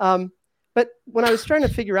 But when I was trying to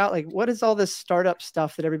figure out, like, what is all this startup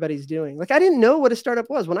stuff that everybody's doing? Like, I didn't know what a startup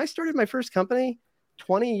was. When I started my first company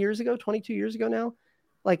 20 years ago, 22 years ago now,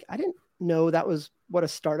 like, I didn't know that was what a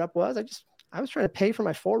startup was. I was trying to pay for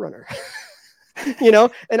my Forerunner. You know,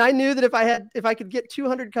 and I knew that if I could get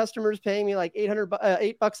 200 customers paying me like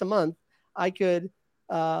 $8 a month, I could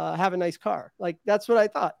have a nice car. Like, that's what I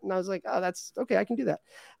thought. And I was like, oh, that's okay. I can do that.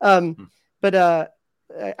 But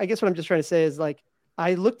I guess what I'm just trying to say is, like,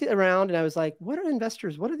 I looked around and I was like, what are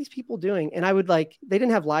investors? What are these people doing? And I would, like, they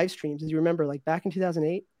didn't have live streams. As you remember, like back in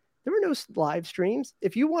 2008, there were no live streams.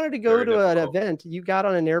 If you wanted to go to an event, you got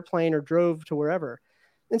on an airplane or drove to wherever.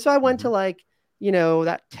 And so I went to, like, you know,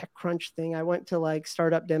 that TechCrunch thing. I went to, like,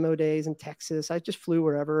 startup demo days in Texas. I just flew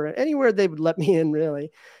wherever, anywhere they would let me in, really.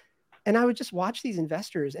 And I would just watch these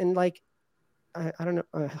investors and, like, I don't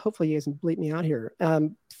know, hopefully you guys can bleep me out here.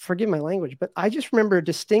 Forgive my language, but I just remember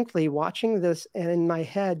distinctly watching this and in my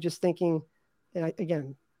head just thinking, and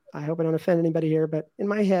again, I hope I don't offend anybody here, but in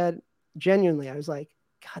my head, genuinely, I was like,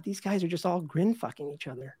 God, these guys are just all grin fucking each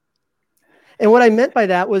other. And what I meant by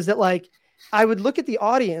that was that, like, I would look at the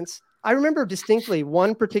audience. I remember distinctly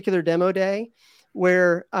one particular demo day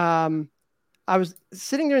where I was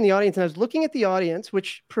sitting there in the audience and I was looking at the audience,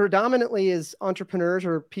 which predominantly is entrepreneurs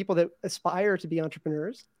or people that aspire to be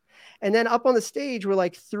entrepreneurs. And then up on the stage were,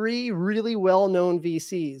 like, 3 really well-known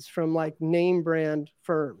VCs from, like, name brand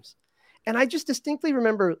firms. And I just distinctly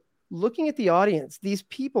remember looking at the audience, these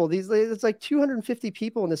people, it's like 250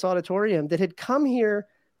 people in this auditorium that had come here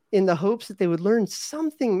in the hopes that they would learn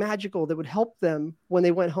something magical that would help them when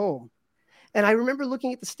they went home. And I remember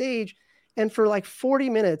looking at the stage, and for like 40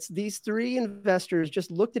 minutes, these 3 investors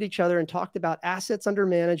just looked at each other and talked about assets under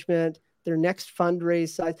management, their next fundraise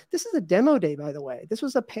size. This is a demo day, by the way. This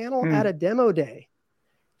was a panel at a demo day.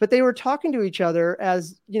 But they were talking to each other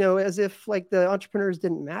as, you know, as if, like, the entrepreneurs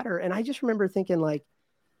didn't matter. And I just remember thinking, like,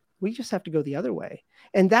 we just have to go the other way.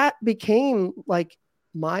 And that became, like,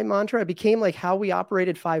 my mantra. It became, like, how we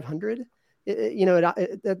operated 500. You know,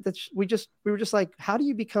 we were just like, how do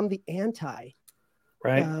you become the anti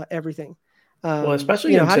everything? Well,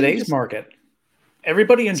 especially in today's market,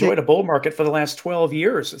 everybody enjoyed a bull market for the last 12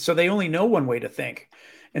 years. So they only know one way to think.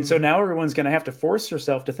 And so now everyone's going to have to force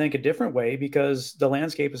yourself to think a different way because the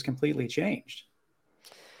landscape has completely changed.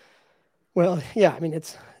 Well, yeah, I mean,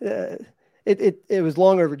 it was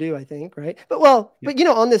long overdue, I think. Right. But you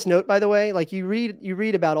know, on this note, by the way, like you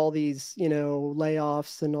read about all these, you know,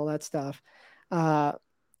 layoffs and all that stuff.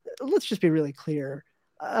 Let's just be really clear.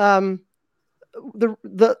 Those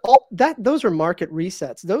are market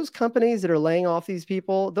resets. Those companies that are laying off these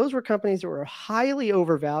people, those were companies that were highly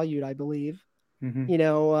overvalued, I believe, you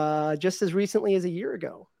know, just as recently as a year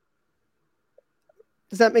ago.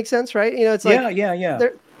 Does that make sense? Right. You know, it's like, yeah.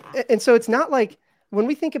 And so it's not like when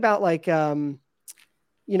we think about like, you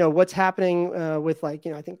know, what's happening with like,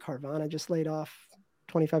 you know, I think Carvana just laid off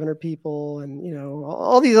 2,500 people, and, you know,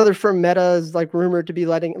 all these other firm Meta's like rumored to be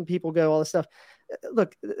letting people go, all this stuff.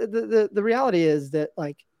 Look, the reality is that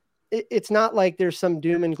like, it's not like there's some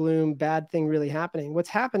doom and gloom bad thing really happening. What's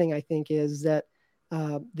happening, I think, is that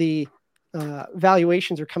the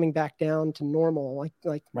valuations are coming back down to normal.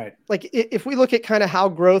 Like if we look at kind of how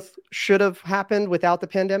growth should have happened without the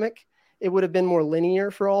pandemic, it would have been more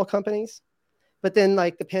linear for all companies. But then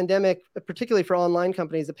like the pandemic, particularly for online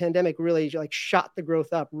companies, the pandemic really like shot the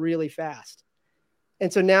growth up really fast.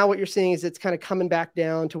 And so now what you're seeing is it's kind of coming back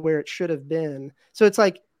down to where it should have been. So it's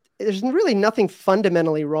like, there's really nothing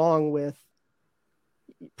fundamentally wrong with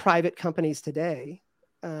private companies today.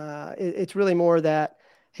 It's really more that,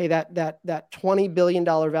 hey, that $20 billion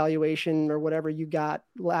valuation or whatever you got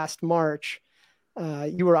last March,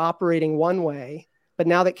 you were operating one way. But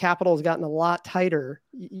now that capital has gotten a lot tighter,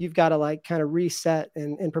 you've got to like kind of reset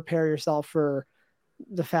and prepare yourself for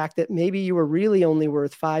the fact that maybe you were really only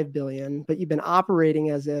worth 5 billion, but you've been operating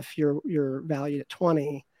as if you're valued at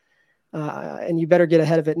 20, and you better get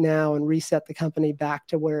ahead of it now and reset the company back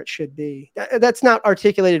to where it should be. That's not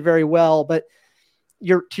articulated very well, but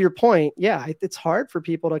to your point, yeah, it's hard for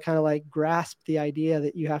people to kind of like grasp the idea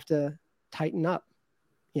that you have to tighten up.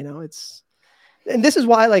 You know, and this is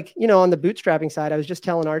why, like, you know, on the bootstrapping side, I was just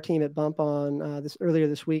telling our team at Bump on this earlier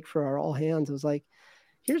this week for our all hands. I was like,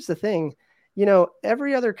 here's the thing, you know,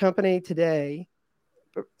 every other company today.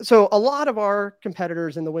 So a lot of our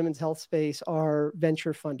competitors in the women's health space are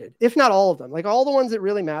venture funded, if not all of them. Like all the ones that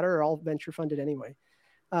really matter are all venture funded anyway.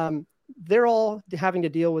 They're all having to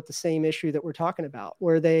deal with the same issue that we're talking about,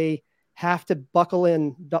 where they have to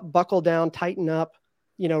buckle down, tighten up,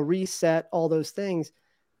 you know, reset, all those things.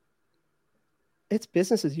 It's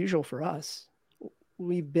business as usual for us.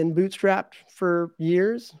 We've been bootstrapped for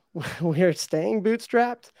years. We're staying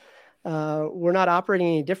bootstrapped. We're not operating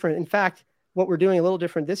any different. In fact, what we're doing a little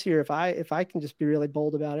different this year, if I can just be really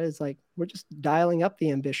bold about it, is like, we're just dialing up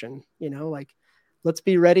the ambition, you know, like, let's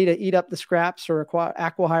be ready to eat up the scraps or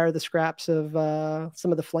acquihire the scraps of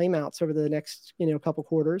some of the flame outs over the next, you know, couple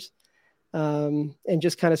quarters, and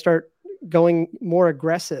just kind of start going more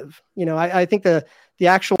aggressive. You know, I think the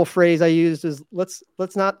actual phrase I used is let's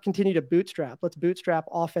not continue to bootstrap. Let's bootstrap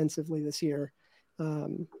offensively this year,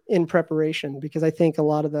 in preparation, because I think a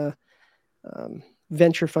lot of the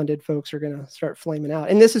venture funded folks are going to start flaming out.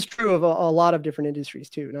 And this is true of a lot of different industries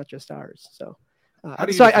too, not just ours. So, I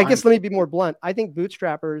guess let me be more blunt. I think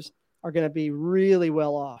bootstrappers are going to be really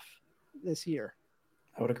well off this year.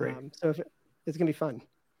 I would agree. So it's going to be fun.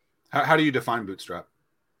 How do you define bootstrap?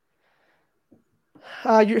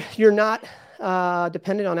 You're not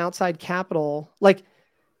dependent on outside capital. Like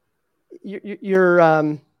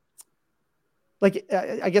you're like,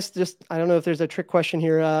 I guess just, I don't know if there's a trick question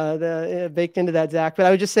here baked into that, Zach, but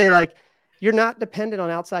I would just say, like, you're not dependent on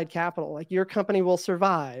outside capital. Like, your company will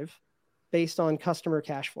survive based on customer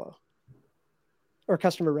cash flow or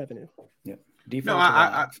customer revenue. Yeah. No,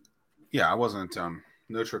 I wasn't,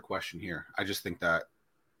 no trick question here. I just think that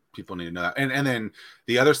people need to know that. And then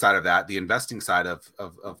the other side of that, the investing side of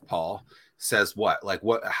Paul says what? Like,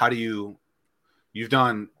 how do you've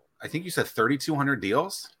done, I think you said 3,200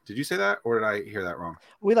 deals. Did you say that? Or did I hear that wrong?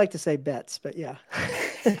 We like to say bets, but yeah.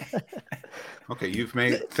 Okay. You've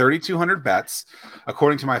made 3,200 bets.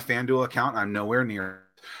 According to my FanDuel account, I'm nowhere near,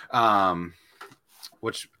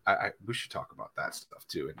 which we should talk about that stuff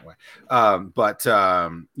too anyway. But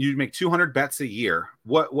you make 200 bets a year.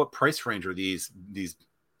 What price range are these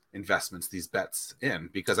investments, these bets in?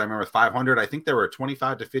 Because I remember with 500, I think there were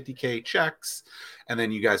 25 to 50K checks. And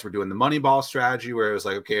then you guys were doing the money ball strategy where it was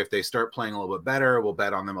like, okay, if they start playing a little bit better, we'll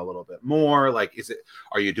bet on them a little bit more. Like,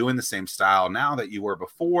 are you doing the same style now that you were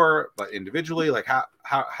before, but individually? Like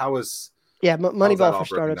how is, Moneyball for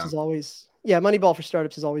startups is always, Moneyball for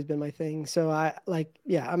startups has always been my thing. So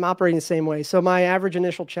I'm operating the same way. So my average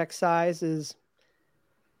initial check size is,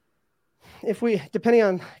 depending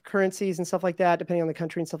on currencies and stuff like that, depending on the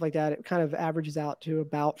country and stuff like that, it kind of averages out to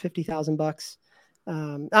about $50,000.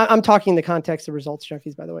 I'm talking in the context of Results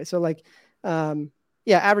Junkies, by the way. So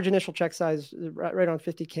average initial check size right on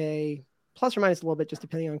 50K. plus or minus a little bit, just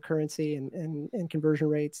depending on currency and conversion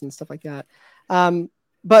rates and stuff like that.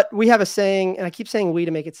 But we have a saying, and I keep saying we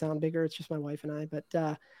to make it sound bigger. It's just my wife and I, but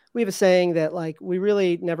we have a saying that like, we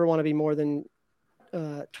really never want to be more than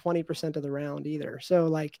 20% of the round either. So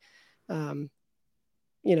like,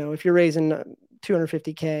 if you're raising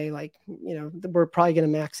 250K, like, we're probably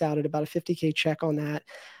going to max out at about a 50K check on that.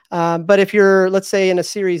 But if you're, let's say, in a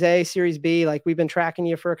Series A, Series B, like we've been tracking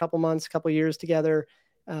you for a couple months, couple years together,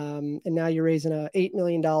 and now you're raising a $8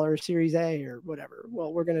 million Series A or whatever.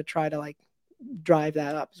 Well, we're going to try to like drive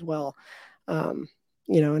that up as well,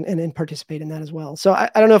 and participate in that as well. So I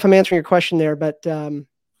don't know if I'm answering your question there, but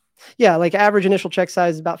yeah, like average initial check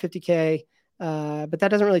size is about 50K. But that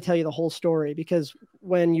doesn't really tell you the whole story, because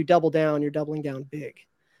when you double down, you're doubling down big.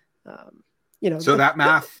 So that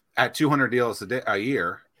math at 200 deals a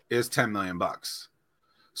year is $10 million.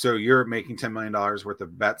 So you're making $10 million worth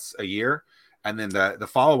of bets a year. And then the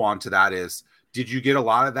follow on to that is, did you get a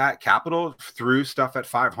lot of that capital through stuff at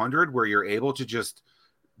 500 where you're able to just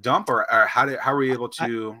dump, or how were you able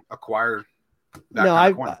to acquire that? No,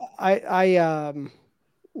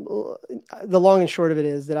 the long and short of it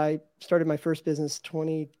is that I started my first business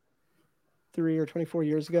 23 or 24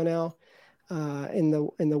 years ago now, in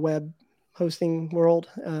the web hosting world.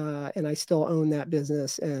 And I still own that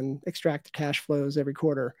business and extract the cash flows every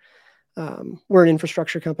quarter. We're an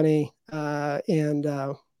infrastructure company. Yeah,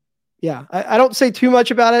 I don't say too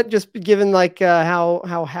much about it, just given like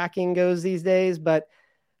how hacking goes these days. But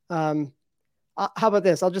how about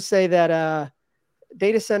this? I'll just say that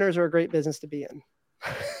data centers are a great business to be in.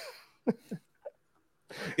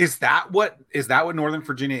 Is that what Northern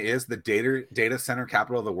Virginia is? The data center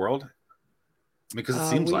capital of the world? Because it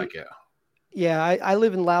seems like it. Yeah, I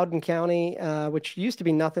live in Loudoun County, which used to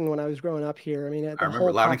be nothing when I was growing up here. I mean, I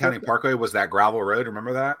remember Loudoun County Parkway was that gravel road.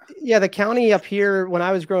 Remember that? Yeah, the county up here when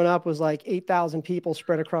I was growing up was like 8,000 people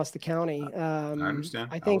spread across the county. I understand.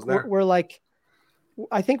 I think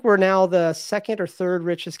I think we're now the second or third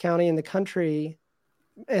richest county in the country.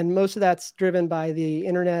 And most of that's driven by the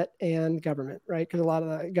internet and government, right? Because a lot of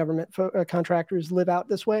the government contractors live out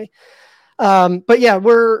this way. But yeah,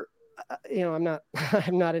 we're, I'm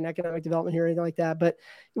not in economic development here or anything like that, but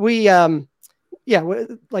we,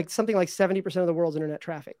 like something like 70% of the world's internet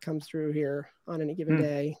traffic comes through here on any given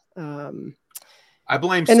day. I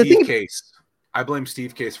blame Steve Case. I blame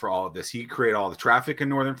Steve Case for all of this. He created all the traffic in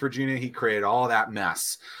Northern Virginia. He created all that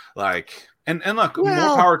mess. And look, more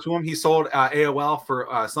power to him. He sold AOL for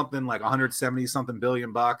something like 170 something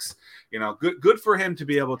billion bucks. Good for him to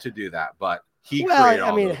be able to do that. But he created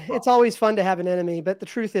all those it's always fun to have an enemy, but the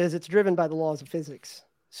truth is it's driven by the laws of physics.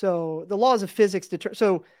 So the laws of physics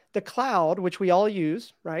so the cloud, which we all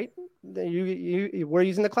use, right? We're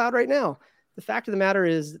using the cloud right now. The fact of the matter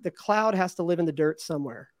is the cloud has to live in the dirt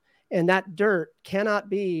somewhere, and that dirt cannot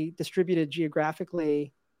be distributed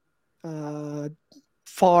geographically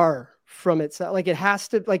far from itself. Like it has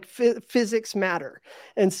to, like physics matter.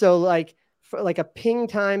 And so like a ping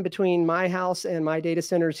time between my house and my data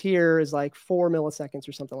centers here is like 4 milliseconds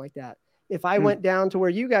or something like that. If I went down to where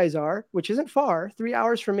you guys are, which isn't far, 3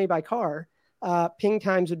 hours from me by car, ping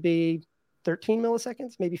times would be 13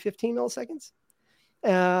 milliseconds, maybe 15 milliseconds.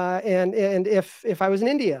 And if I was in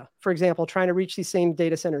India, for example, trying to reach these same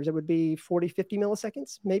data centers, it would be 40, 50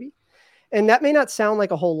 milliseconds, maybe. And that may not sound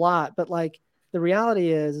like a whole lot, but like the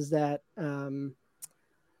reality is that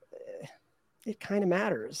it kind of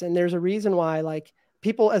matters. And there's a reason why, like,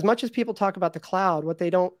 people, as much as people talk about the cloud, what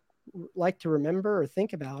they don't like to remember or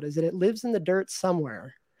think about is that it lives in the dirt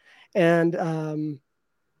somewhere. And,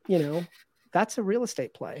 that's a real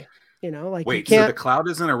estate play. Like, wait, so the cloud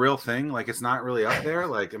isn't a real thing? Like, it's not really up there?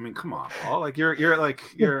 Like, I mean, come on, Paul. Like,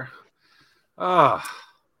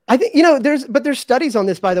 I think, there's studies on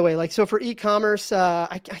this, by the way. Like, so for e-commerce,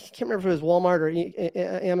 I can't remember if it was Walmart or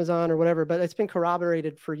Amazon or whatever, but it's been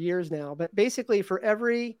corroborated for years now. But basically for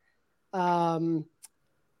every, I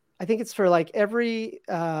think it's for like every,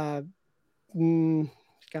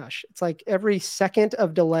 it's like every second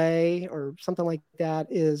of delay or something like that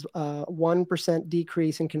is 1%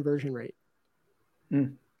 decrease in conversion rate. Well,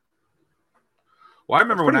 I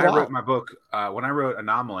remember when I wrote my book, when I wrote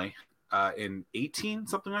Anomaly, in 18,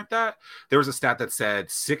 something like that, there was a stat that said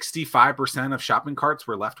 65% of shopping carts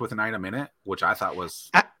were left with an item in it, which I thought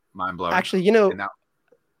was mind-blowing. Actually,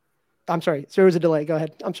 I'm sorry. So there was a delay. Go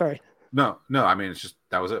ahead. I'm sorry. No. I mean, it's just,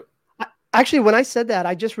 that was it. Actually, when I said that,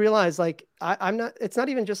 I just realized, like, it's not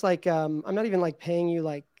even just like, I'm not even like paying you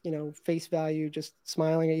like, face value, just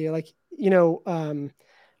smiling at you. Like,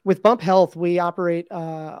 with Bump Health, we operate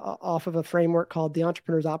off of a framework called the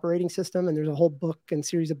Entrepreneur's Operating System. And there's a whole book and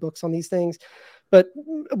series of books on these things. But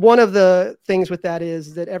one of the things with that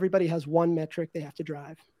is that everybody has one metric they have to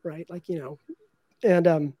drive, right? Like,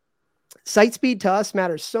 and site speed to us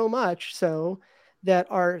matters so much so that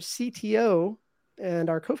our CTO and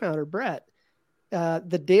our co-founder, Brett,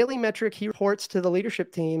 the daily metric he reports to the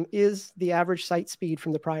leadership team is the average site speed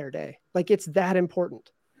from the prior day. Like, it's that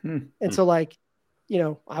important. And so, like,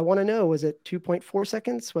 I want to know, was it 2.4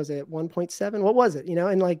 seconds? Was it 1.7? What was it?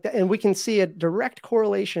 And like, and we can see a direct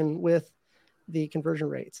correlation with the conversion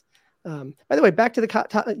rates. By the way, back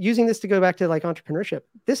to using this to go back to like entrepreneurship.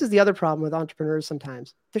 This is the other problem with entrepreneurs.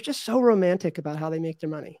 Sometimes they're just so romantic about how they make their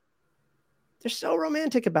money. They're so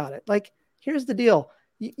romantic about it. Like, here's the deal,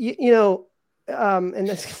 and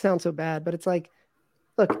this sounds so bad, but it's like,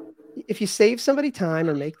 look, if you save somebody time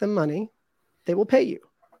or make them money, they will pay you.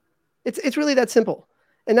 It's really that simple.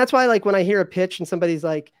 And that's why, like, when I hear a pitch and somebody's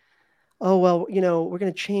like, oh, well, we're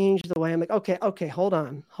going to change the way, I'm like, okay, hold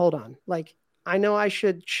on. Like, I know I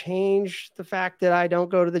should change the fact that I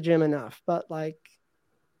don't go to the gym enough, but like,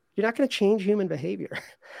 you're not going to change human behavior.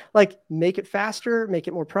 Like, make it faster, make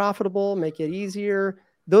it more profitable, make it easier.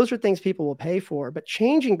 Those are things people will pay for, but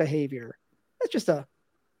changing behavior, that's just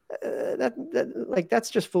that's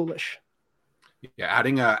just foolish. Yeah,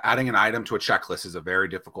 adding an item to a checklist is a very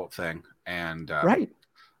difficult thing, and right.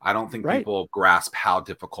 I don't think people grasp how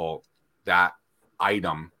difficult that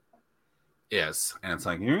item is, and it's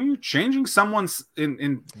like you're changing someone's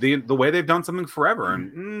in the way they've done something forever,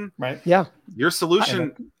 and your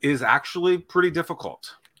solution is actually pretty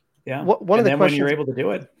difficult. Yeah, one of the questions, when you're able to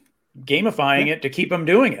do it, gamifying it to keep them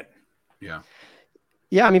doing it.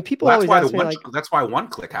 Yeah, I mean, people always ask me, that's why one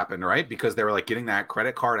click happened, right? Because they were like, getting that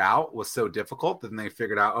credit card out was so difficult. Then they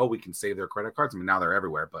figured out, oh, we can save their credit cards. I mean, now they're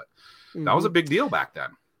everywhere, but that was a big deal back then.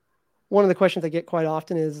 One of the questions I get quite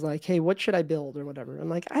often is like, hey, what should I build or whatever? I'm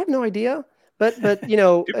like, I have no idea, but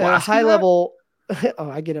high level, oh,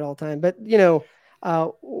 I get it all the time. But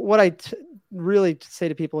what I really say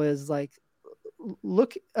to people is like,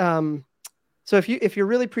 look, so if you're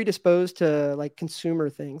really predisposed to like consumer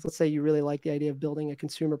things, let's say you really like the idea of building a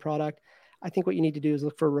consumer product, I think what you need to do is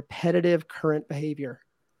look for repetitive current behavior.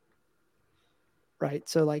 Right.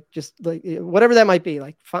 So like, just like whatever that might be,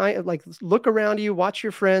 like look around you, watch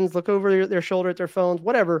your friends, look over their shoulder at their phones,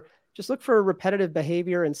 whatever. Just look for repetitive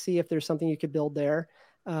behavior and see if there's something you could build there.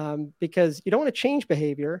 Because you don't want to change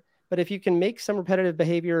behavior, but if you can make some repetitive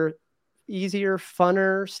behavior easier,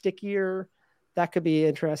 funner, stickier, that could be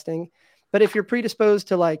interesting. But if you're predisposed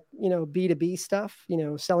to like, B2B stuff,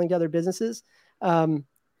 selling to other businesses,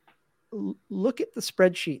 look at the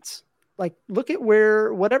spreadsheets. Like, look at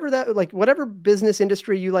whatever business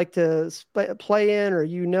industry you like to play in, or,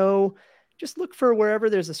 just look for wherever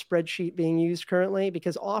there's a spreadsheet being used currently,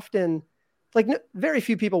 because often, like, very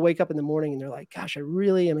few people wake up in the morning and they're like, gosh, I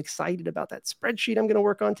really am excited about that spreadsheet I'm going to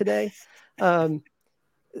work on today.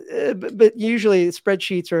 But usually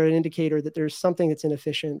spreadsheets are an indicator that there's something that's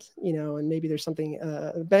inefficient, and maybe there's something,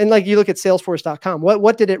 and like you look at salesforce.com,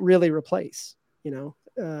 what did it really replace?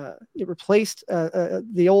 It replaced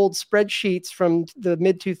the old spreadsheets from the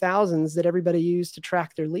mid 2000s that everybody used to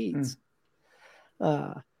track their leads.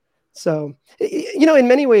 So, in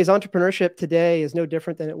many ways, entrepreneurship today is no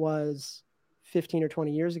different than it was 15 or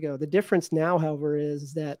 20 years ago. The difference now, however,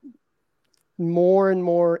 is that more and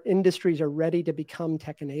more industries are ready to become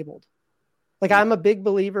tech enabled. Like, I'm a big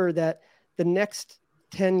believer that the next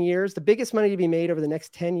 10 years, the biggest money to be made over the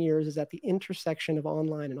next 10 years is at the intersection of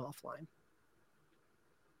online and offline.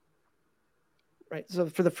 Right. So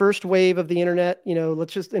for the first wave of the internet,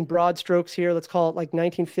 let's just, in broad strokes here, let's call it like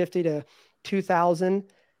 1950 to 2000.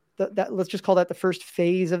 Let's just call that the first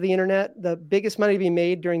phase of the internet. The biggest money to be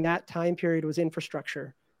made during that time period was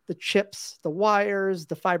infrastructure. The chips, the wires,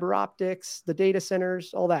 the fiber optics, the data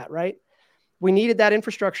centers, all that, right? We needed that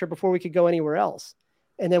infrastructure before we could go anywhere else.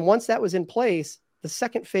 And then once that was in place, the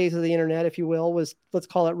second phase of the internet, if you will, was, let's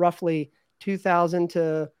call it roughly 2000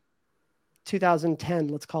 to 2010,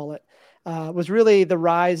 let's call it, was really the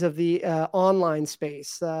rise of the online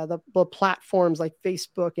space, the platforms like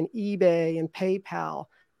Facebook and eBay and PayPal,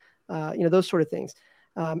 those sort of things.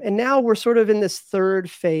 And now we're sort of in this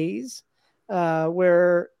third phase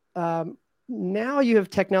where now you have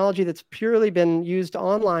technology that's purely been used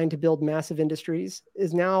online to build massive industries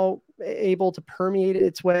is now able to permeate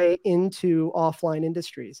its way into offline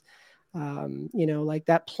industries. Like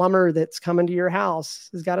that plumber that's coming to your house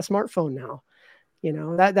has got a smartphone now.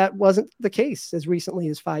 That wasn't the case as recently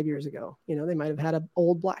as 5 years ago. They might have had an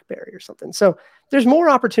old BlackBerry or something. So there's more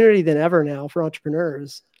opportunity than ever now for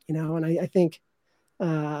entrepreneurs, and I think,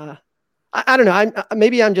 I don't know,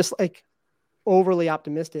 maybe I'm just like, overly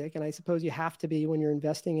optimistic. And I suppose you have to be when you're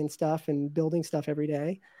investing in stuff and building stuff every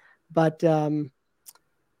day. But I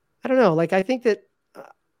don't know. Like, I think that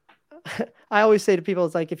I always say to people,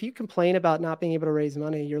 it's like, if you complain about not being able to raise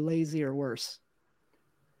money, you're lazy or worse.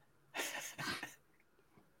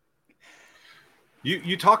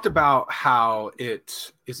 You talked about how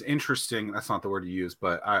it is interesting. That's not the word you used,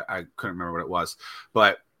 but I couldn't remember what it was.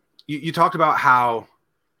 But you talked about how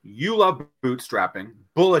you love bootstrapping,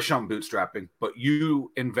 bullish on bootstrapping, but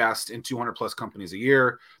you invest in 200 plus companies a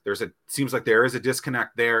year. Seems like there is a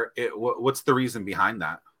disconnect there. What's the reason behind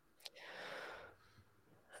that?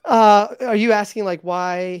 Are you asking like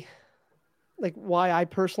why I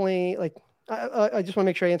personally I just want to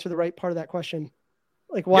make sure I answer the right part of that question.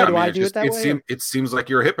 Like, why do I do it that way? It seems like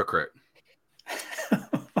you're a hypocrite.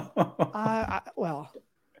 Well,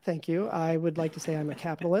 thank you. I would like to say I'm a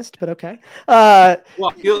capitalist, but okay.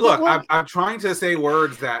 Look, I'm trying to say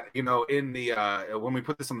words that, in the when we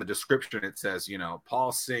put this on the description, it says,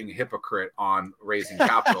 Paul Singh, hypocrite on raising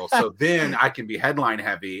capital. So then I can be headline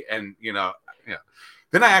heavy, and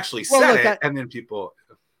then I actually said it, and then people,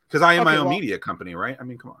 because I am my own media company, right? I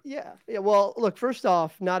mean, come on. Yeah. Well, look, first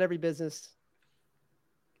off, not every business.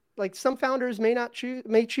 Like, some founders may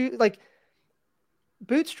choose, like,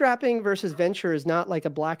 bootstrapping versus venture is not like a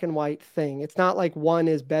black and white thing. It's not like one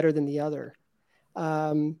is better than the other.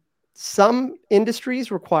 Some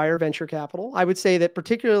industries require venture capital. I would say that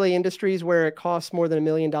particularly industries where it costs more than $1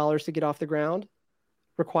 million to get off the ground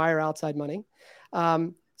require outside money.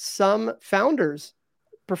 Some founders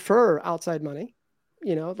prefer outside money,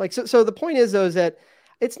 so the point is, though, is that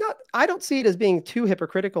it's not, I don't see it as being too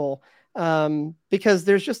hypocritical, because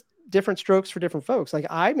there's just different strokes for different folks. Like,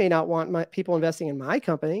 I may not want my people investing in my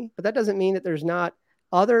company, but that doesn't mean that there's not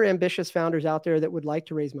other ambitious founders out there that would like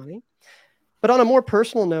to raise money. But on a more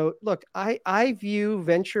personal note, look, I view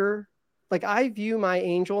venture, like, I view my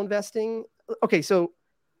angel investing. Okay. So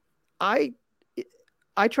I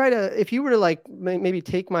try to, if you were to like maybe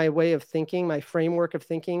take my way of thinking, my framework of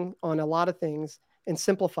thinking on a lot of things and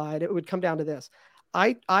simplify it, it would come down to this.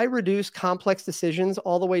 I reduce complex decisions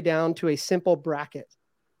all the way down to a simple bracket.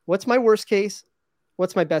 What's my worst case?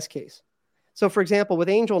 What's my best case? So, for example, with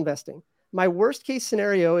angel investing, my worst case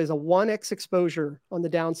scenario is a 1x exposure on the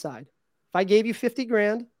downside. If I gave you 50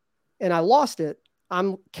 grand and I lost it,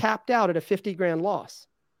 I'm capped out at a 50 grand loss.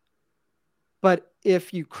 But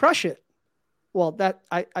if you crush it, well, that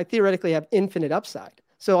I theoretically have infinite upside.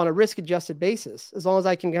 So on a risk adjusted basis, as long as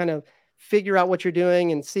I can kind of figure out what you're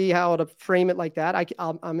doing and see how to frame it like that,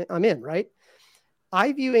 I'm in, right?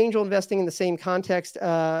 I view angel investing in the same context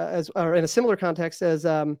or in a similar context as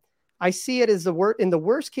I see it as in the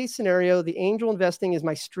worst case scenario, the angel investing is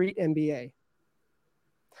my street MBA.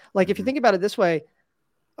 Like, if you think about it this way,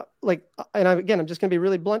 I'm just going to be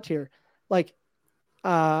really blunt here. Like,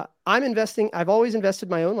 I'm investing. I've always invested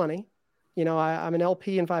my own money. I'm an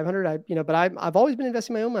LP in 500. But I've always been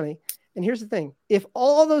investing my own money. And here's the thing: if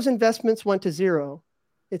all those investments went to zero,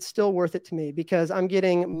 it's still worth it to me, because I'm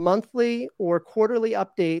getting monthly or quarterly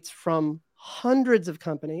updates from hundreds of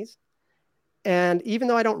companies. And even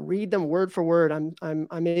though I don't read them word for word,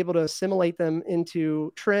 I'm able to assimilate them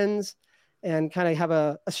into trends and kind of have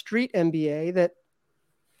a street MBA that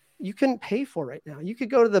you couldn't pay for right now. You could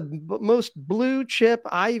go to the most blue chip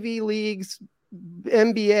Ivy Leagues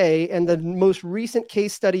MBA, and the most recent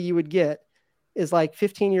case study you would get is like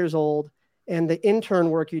 15 years old. And the intern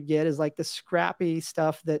work you'd get is like the scrappy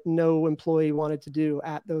stuff that no employee wanted to do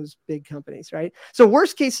at those big companies, right? So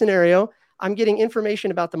worst case scenario, I'm getting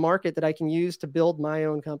information about the market that I can use to build my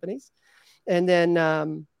own companies. And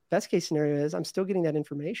then best case scenario is I'm still getting that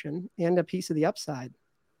information and a piece of the upside.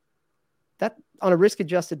 That, on a risk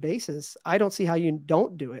adjusted basis, I don't see how you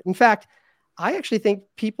don't do it. In fact, I actually think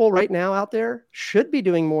people right now out there should be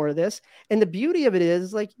doing more of this. And the beauty of it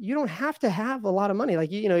is, like, you don't have to have a lot of money. Like,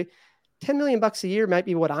 $10 million a year might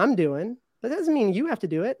be what I'm doing, but that doesn't mean you have to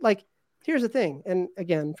do it. Like, here's the thing. And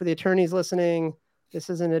again, for the attorneys listening, this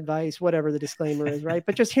isn't advice, whatever the disclaimer is, right?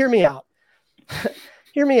 But just hear me out.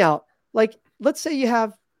 Hear me out. Like, let's say you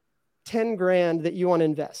have 10 grand that you want to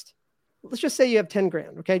invest. Let's just say you have 10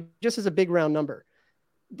 grand. Okay. Just as a big round number.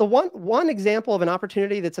 The one example of an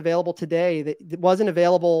opportunity that's available today that wasn't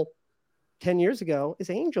available 10 years ago is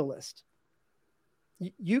AngelList.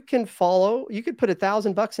 You could put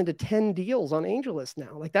 $1,000 into 10 deals on AngelList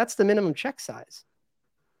now. Like, that's the minimum check size.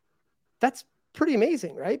 That's pretty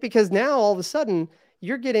amazing, right? Because now all of a sudden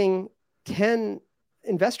you're getting 10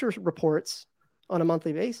 investor reports on a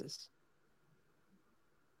monthly basis.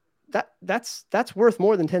 That's worth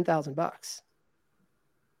more than $10,000.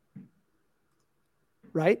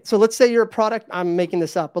 right? So let's say you're a product, I'm making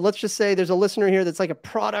this up, but let's just say there's a listener here that's like a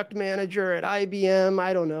product manager at IBM,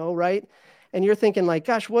 I don't know, right? And you're thinking like,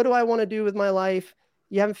 gosh, what do I want to do with my life?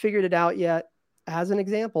 You haven't figured it out yet. As an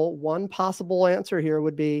example, one possible answer here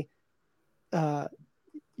would be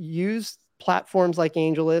use platforms like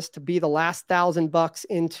AngelList to be the last $1,000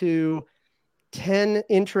 into 10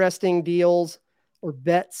 interesting deals or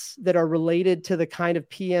bets that are related to the kind of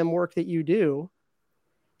PM work that you do.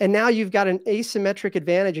 And now you've got an asymmetric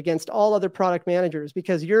advantage against all other product managers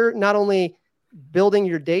because you're not only building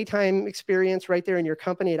your daytime experience right there in your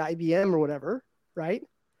company at IBM or whatever, right?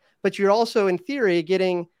 But you're also, in theory,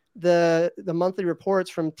 getting the monthly reports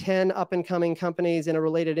from 10 up and coming companies in a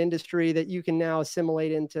related industry that you can now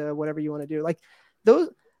assimilate into whatever you want to do. Like those,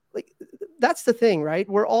 like that's the thing, right?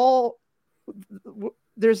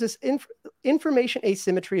 There's this information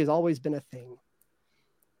asymmetry has always been a thing,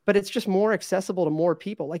 but it's just more accessible to more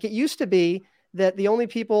people. Like it used to be that the only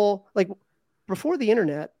people, like before the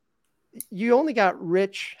internet, you only got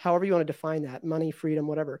rich, however you want to define that, money, freedom,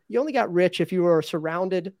 whatever. You only got rich if you were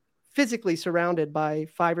physically surrounded by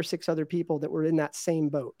 5 or 6 other people that were in that same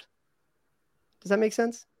boat. Does that make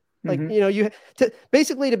sense? Like,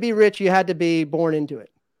 basically to be rich, you had to be born into it.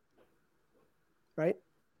 Right.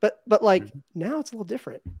 But like now it's a little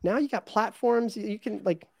different. Now you got platforms you can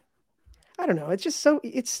like, I don't know. It's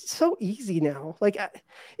so easy now. Like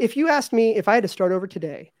if you asked me if I had to start over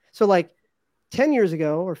today, so like 10 years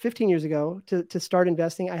ago or 15 years ago to start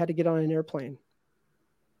investing, I had to get on an airplane.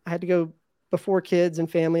 I had to go before kids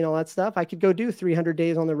and family and all that stuff. I could go do 300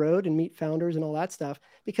 days on the road and meet founders and all that stuff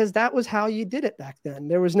because that was how you did it back then.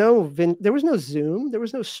 There was no Zoom. There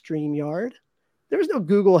was no StreamYard. There was no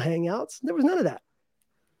Google Hangouts. There was none of that.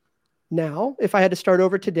 Now, if I had to start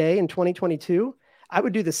over today in 2022, I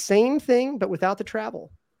would do the same thing, but without the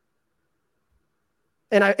travel.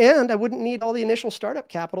 And I wouldn't need all the initial startup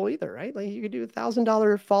capital either, right? Like you could do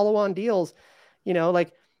 $1,000 follow-on deals,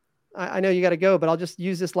 like I know you got to go, but I'll just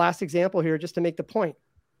use this last example here just to make the point.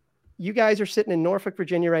 You guys are sitting in Norfolk,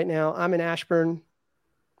 Virginia right now. I'm in Ashburn,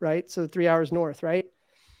 right? So 3 hours north, right?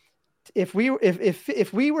 If we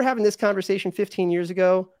were having this conversation 15 years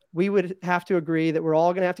ago, we would have to agree that we're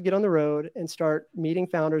all going to have to get on the road and start meeting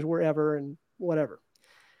founders wherever and whatever.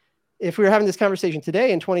 If we were having this conversation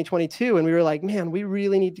today in 2022 and we were like, man, we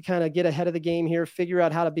really need to kind of get ahead of the game here, figure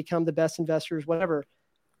out how to become the best investors, whatever,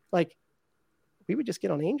 like we would just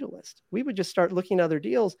get on AngelList. We would just start looking at other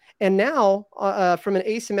deals. And now from an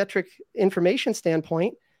asymmetric information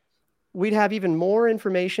standpoint, we'd have even more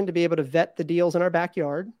information to be able to vet the deals in our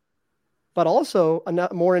backyard, but also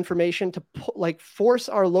more information to force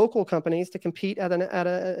our local companies to compete at an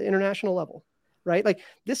international level, right? Like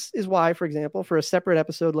this is why, for example, for a separate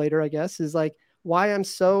episode later, I guess, is like why I'm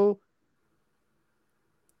so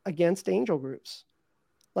against angel groups.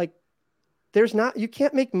 Like you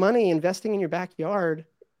can't make money investing in your backyard.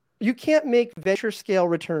 You can't make venture scale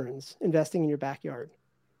returns investing in your backyard.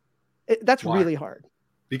 That's why? Really hard.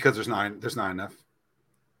 Because there's not enough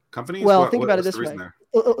companies. Well, think about it this way.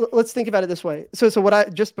 Let's think about it this way. So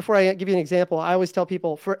just before I give you an example, I always tell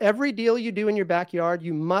people for every deal you do in your backyard,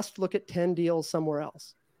 you must look at 10 deals somewhere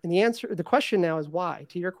else. And the question now is why,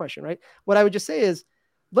 to your question, right? What I would just say is,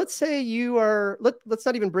 let's say let's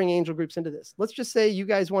not even bring angel groups into this. Let's just say you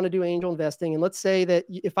guys want to do angel investing. And let's say that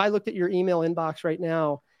if I looked at your email inbox right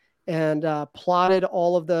now and plotted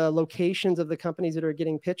all of the locations of the companies that are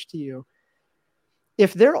getting pitched to you,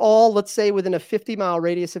 if they're all, let's say, within a 50-mile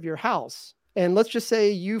radius of your house, and let's just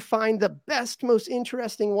say you find the best, most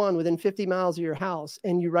interesting one within 50 miles of your house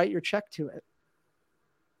and you write your check to it.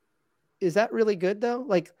 Is that really good though?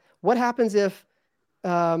 Like what happens if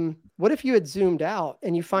you had zoomed out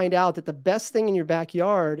and you find out that the best thing in your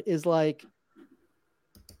backyard is like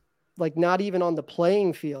not even on the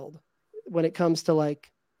playing field when it comes to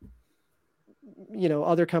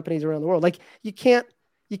other companies around the world? Like you can't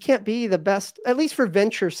be the best, at least for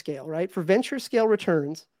venture scale, right? For venture scale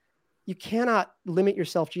returns, you cannot limit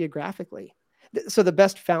yourself geographically. So the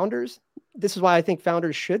best founders, this is why I think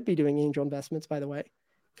founders should be doing angel investments, by the way,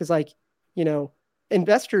 because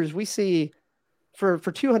investors, we see for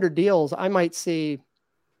 200 deals, I might see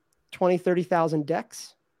 20, 30,000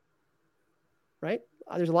 decks, right?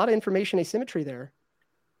 There's a lot of information asymmetry there.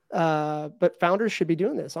 But founders should be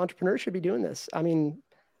doing this. Entrepreneurs should be doing this. I mean,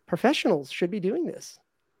 professionals should be doing this.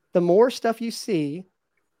 The more stuff you see.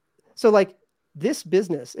 So like this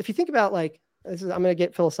business, if you think about I'm going to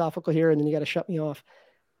get philosophical here and then you got to shut me off.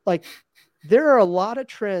 Like there are a lot of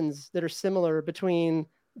trends that are similar between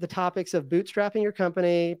the topics of bootstrapping your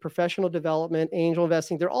company, professional development, angel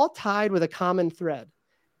investing. They're all tied with a common thread.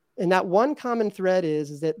 And that one common thread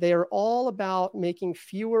is that they are all about making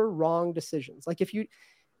fewer wrong decisions. Like if you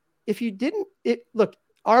didn't, look,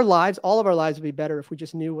 our lives, all of our lives would be better if we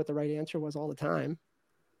just knew what the right answer was all the time,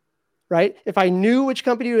 right? If I knew which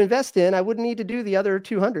company to invest in, I wouldn't need to do the other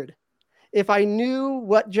 200. If I knew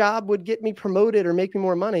what job would get me promoted or make me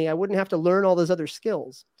more money, I wouldn't have to learn all those other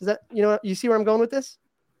skills. Does that, you see where I'm going with this?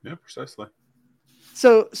 Yeah, precisely.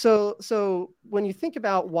 So when you think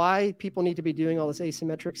about why people need to be doing all this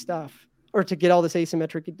asymmetric stuff or to get all this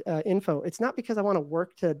asymmetric info, it's not because I want to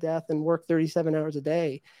work to death and work 37 hours a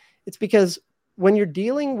day. It's because when you're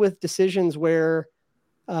dealing with decisions where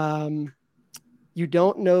you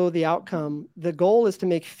don't know the outcome, the goal is to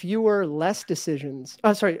make fewer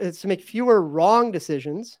it's to make fewer wrong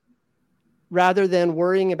decisions rather than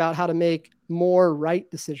worrying about how to make more right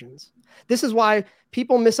decisions. This is why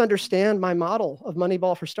people misunderstand my model of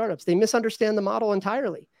Moneyball for startups. They misunderstand the model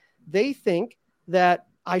entirely. They think that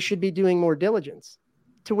I should be doing more diligence,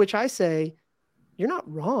 to which I say, you're not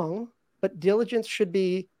wrong, but diligence should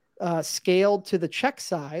be scaled to the check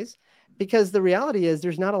size, because the reality is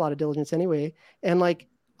there's not a lot of diligence anyway. And like,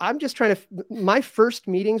 I'm just my first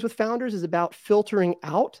meetings with founders is about filtering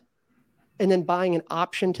out and then buying an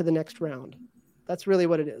option to the next round. That's really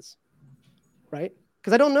what it is, right?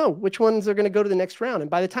 Because I don't know which ones are going to go to the next round. And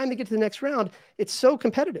by the time they get to the next round, it's so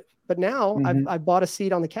competitive. But now I've bought a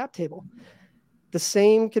seat on the cap table. The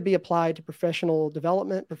same could be applied to professional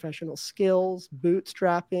development, professional skills,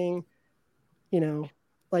 bootstrapping.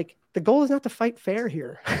 Like the goal is not to fight fair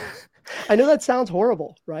here. I know that sounds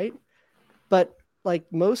horrible, right? But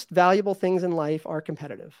like most valuable things in life are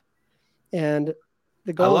competitive. And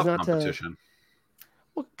the goal is not competition.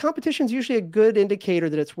 Well, competition is usually a good indicator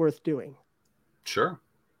that it's worth doing. Sure.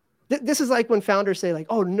 This is like when founders say like,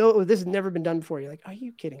 oh no, this has never been done before. You're like, are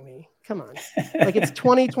you kidding me? Come on. Like it's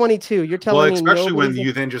 2022. You're telling me. Well, especially when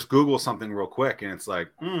you then just Google something real quick and it's like,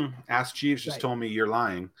 Ask Jeeves just told me you're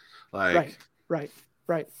lying. Like, right.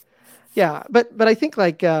 Yeah. But I think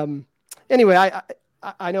like, anyway,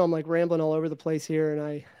 I know I'm like rambling all over the place here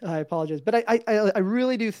and I apologize, but I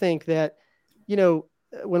really do think that,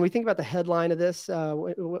 when we think about the headline of this,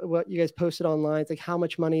 what you guys posted online, it's like how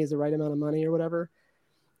much money is the right amount of money or whatever.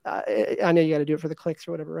 I know you got to do it for the clicks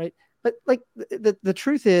or whatever, right? But like the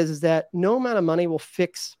truth is that no amount of money will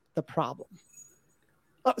fix the problem.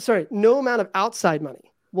 No amount of outside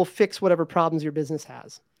money will fix whatever problems your business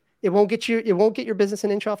has. It won't get your business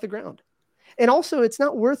an inch off the ground. And also, it's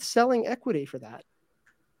not worth selling equity for that.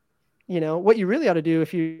 What you really ought to do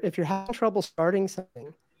if you're having trouble starting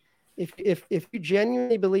something, if you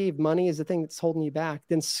genuinely believe money is the thing that's holding you back,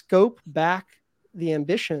 then scope back the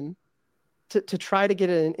ambition to try to get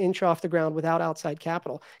it an inch off the ground without outside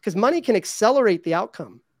capital. Because money can accelerate the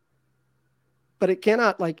outcome, but it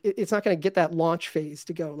cannot, it's not going to get that launch phase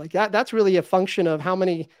to go. Like that's really a function of how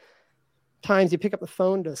many times you pick up the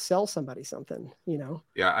phone to sell somebody something,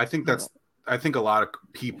 Yeah, I think I think a lot of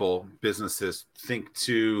people, businesses think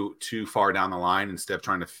too far down the line instead of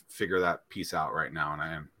trying to figure that piece out right now. And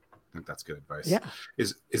I think that's good advice. Yeah.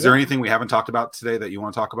 Is there anything we haven't talked about today that you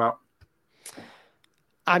want to talk about?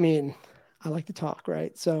 I mean, I like to talk,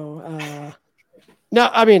 right? So, no,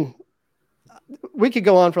 I mean, we could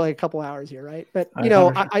go on for like a couple hours here, right? But you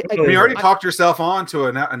already talked yourself on to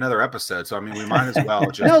another episode, so I mean, we might as well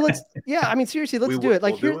just. No, I mean, seriously, let's do it.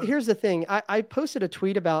 Like, here's the thing. I posted a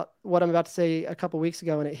tweet about what I'm about to say a couple weeks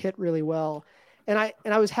ago, and it hit really well. And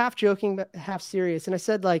I was half joking, but half serious. And I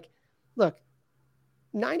said, like, look,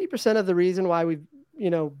 90% of the reason why we've,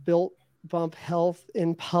 built Bump Health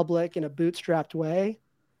in public in a bootstrapped way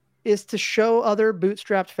is to show other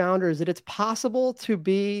bootstrapped founders that it's possible to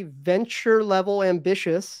be venture level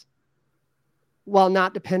ambitious while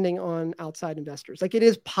not depending on outside investors. Like it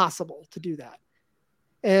is possible to do that.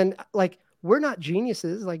 And like, we're not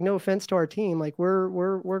geniuses, like no offense to our team. Like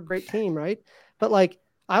we're a great team. Right. But like,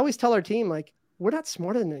 I always tell our team, like, we're not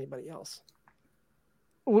smarter than anybody else.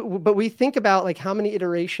 But we think about like how many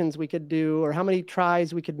iterations we could do or how many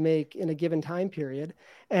tries we could make in a given time period.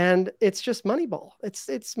 And it's just Moneyball. It's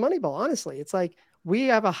Moneyball. Honestly, it's like we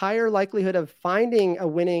have a higher likelihood of finding a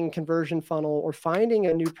winning conversion funnel or finding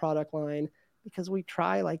a new product line because we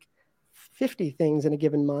try like 50 things in a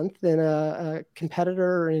given month than a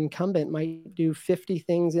competitor or incumbent might do 50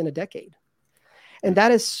 things in a decade. And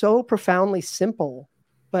that is so profoundly simple,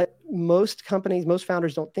 but most companies, most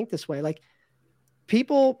founders don't think this way. Like,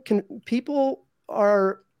 people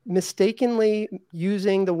are mistakenly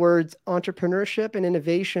using the words entrepreneurship and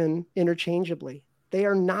innovation interchangeably. They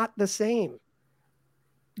are not the same.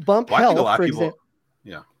 Bump Health, for example.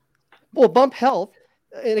 Yeah. Well, Bump Health,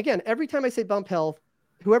 and again, every time I say Bump Health,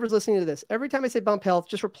 whoever's listening to this, every time I say Bump Health,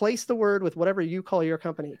 just replace the word with whatever you call your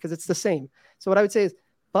company, because it's the same. So what I would say is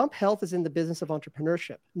Bump Health is in the business of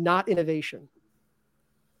entrepreneurship, not innovation.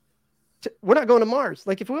 We're not going to Mars.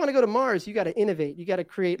 Like if we want to go to Mars, you got to innovate. You got to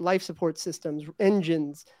create life support systems,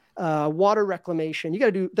 engines, water reclamation. You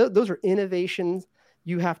got to do, those are innovations.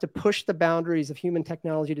 You have to push the boundaries of human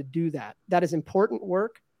technology to do that. That is important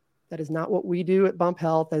work. That is not what we do at Bump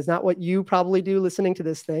Health. That is not what you probably do listening to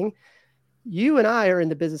this thing. You and I are in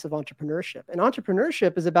the business of entrepreneurship. And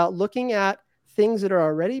entrepreneurship is about looking at things that are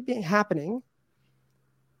already happening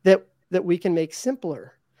that we can make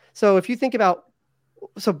simpler. So if you think about,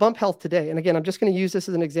 so Bump Health today, and again, I'm just going to use this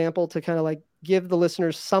as an example to kind of like give the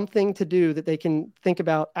listeners something to do that they can think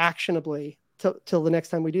about actionably till the next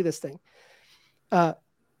time we do this thing.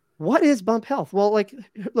 What is Bump Health? Well, like,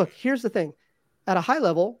 look, here's the thing. At a high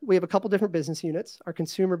level, we have a couple different business units, our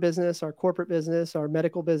consumer business, our corporate business, our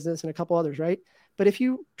medical business, and a couple others, right? But if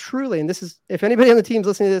you truly, and this is, if anybody on the team's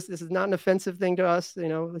listening to this, this is not an offensive thing to us, you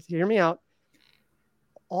know, hear me out.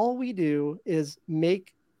 All we do is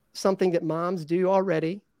make something that moms do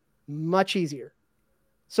already much easier.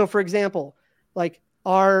 So for example, like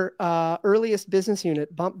our earliest business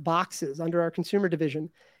unit, Bump Boxes, under our consumer division,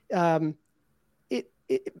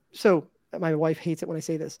 so my wife hates it when I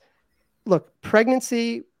say this. Look,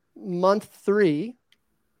 pregnancy month 3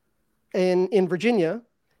 in Virginia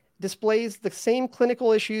displays the same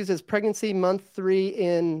clinical issues as pregnancy month 3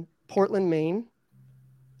 in Portland, Maine.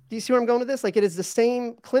 Do you see where I'm going with this? Like it is the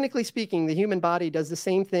same, clinically speaking, the human body does the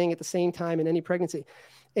same thing at the same time in any pregnancy.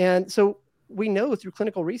 And so we know through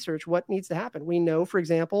clinical research what needs to happen. We know, for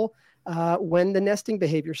example, when the nesting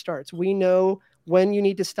behavior starts. We know when you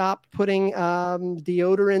need to stop putting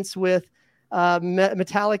deodorants with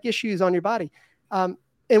metallic issues on your body. And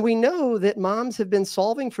we know that moms have been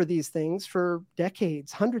solving for these things for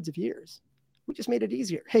decades, hundreds of years. We just made it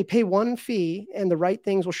easier. Hey, pay one fee and the right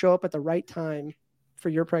things will show up at the right time for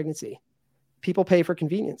your pregnancy. People pay for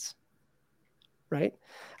convenience, right?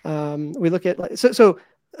 We look at,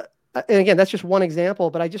 and again, that's just one example,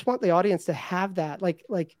 but I just want the audience to have that.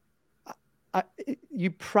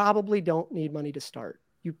 You probably don't need money to start.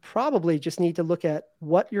 You probably just need to look at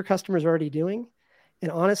what your customers are already doing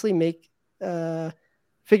and honestly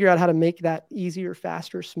figure out how to make that easier,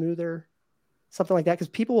 faster, smoother, something like that. Because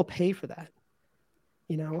people will pay for that,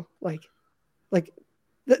 you know,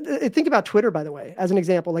 think about Twitter, by the way, as an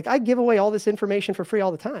example. Like I give away all this information for free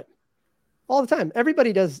all the time.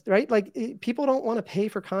 Everybody does, right? Like people don't want to pay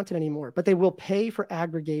for content anymore, but they will pay for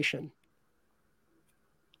aggregation.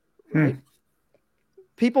 Right?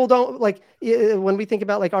 People don't like, when we think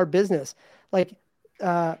about like our business, like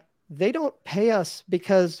they don't pay us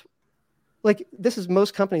because like this is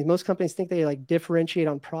most companies think they like differentiate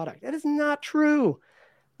on product. That is not true.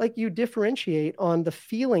 Like you differentiate on the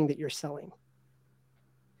feeling that you're selling.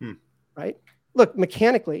 Right? Look,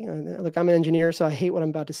 mechanically, look, I'm an engineer, so I hate what I'm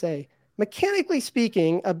about to say. Mechanically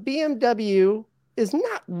speaking, a BMW is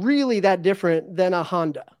not really that different than a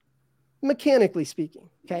Honda. Mechanically speaking,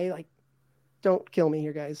 okay? Like, don't kill me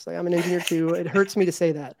here, guys. Like, I'm an engineer too. It hurts me to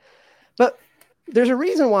say that. But there's a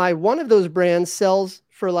reason why one of those brands sells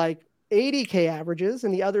for like 80K averages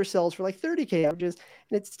and the other sells for like 30K averages.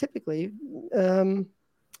 And it's typically,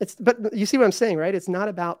 but you see what I'm saying, right? It's not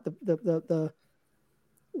about the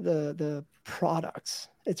products.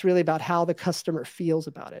 It's really about how the customer feels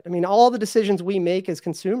about it. I mean, all the decisions we make as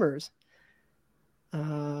consumers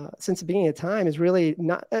since the beginning of time is really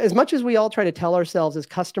not, as much as we all try to tell ourselves as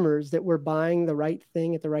customers that we're buying the right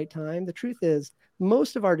thing at the right time. The truth is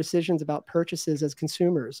most of our decisions about purchases as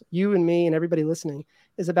consumers, you and me and everybody listening,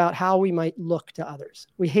 is about how we might look to others.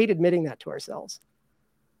 We hate admitting that to ourselves,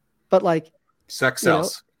 but like sex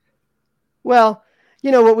sells. Well,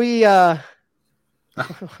 you know what we, my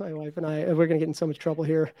wife and I, we're going to get in so much trouble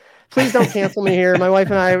here. Please don't cancel me here. My wife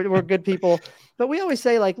and I, we're good people. But we always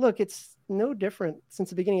say like, look, it's no different since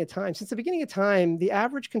the beginning of time. Since the beginning of time, the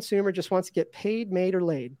average consumer just wants to get paid, made, or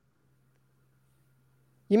laid.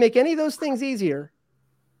 You make any of those things easier,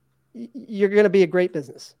 you're going to be a great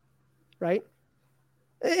business, right?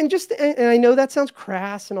 And I know that sounds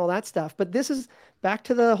crass and all that stuff, but this is back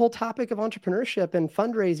to the whole topic of entrepreneurship and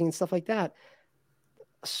fundraising and stuff like that.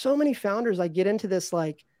 So many founders, I get into this,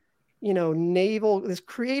 like, you know, this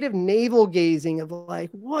creative navel gazing of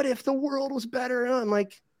like, what if the world was better? And I'm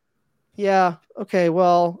like, yeah, okay,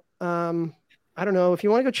 well, I don't know. If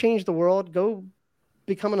you want to go change the world, go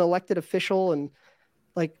become an elected official and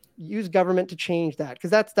like use government to change that.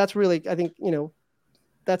 Cause that's really, I think, you know,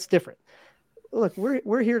 that's different. Look,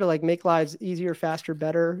 we're here to like make lives easier, faster,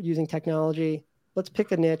 better using technology. Let's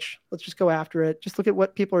pick a niche. Let's just go after it. Just look at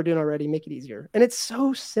what people are doing already, make it easier. And it's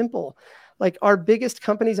so simple. Like our biggest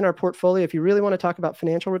companies in our portfolio, if you really want to talk about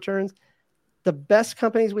financial returns, the best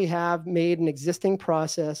companies we have made an existing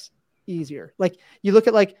process easier. Like you look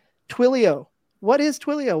at like Twilio. What is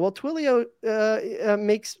Twilio? Well, Twilio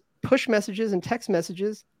makes push messages and text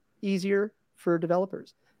messages easier for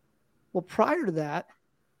developers. Well, prior to that,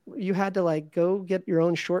 you had to like go get your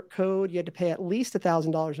own short code. You had to pay at least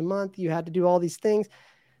 $1,000 a month. You had to do all these things.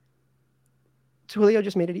 Twilio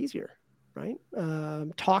just made it easier, right?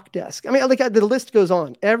 TalkDesk. I mean, like the list goes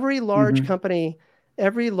on. Every large company,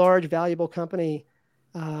 every large valuable company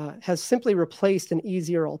has simply replaced an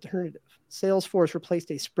easier alternative. Salesforce replaced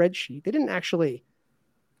a spreadsheet. They didn't actually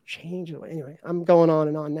change it. Anyway, I'm going on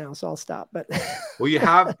and on now, so I'll stop. But well, you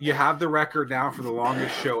have the record now for the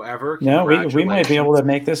longest show ever. No, we might be able to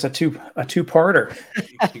make this a two-parter.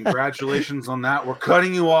 Congratulations on that. We're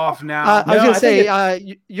cutting you off now. I was going to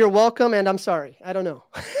say you're welcome, and I'm sorry. I don't know.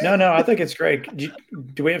 No, I think it's great.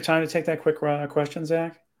 Do we have time to take that quick question,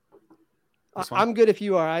 Zach? I'm good if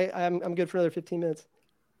you are. I'm good for another 15 minutes.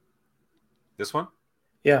 This one?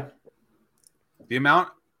 Yeah.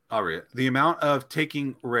 I'll read it. The amount of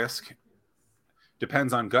taking risk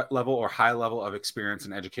depends on gut level or high level of experience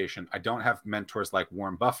and education. I don't have mentors like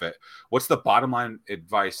Warren Buffett. What's the bottom line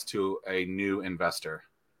advice to a new investor?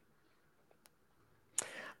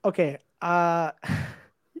 Okay. I'm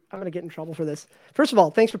going to get in trouble for this. First of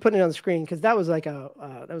all, thanks for putting it on the screen, because that was like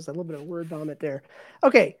that was a little bit of word vomit there.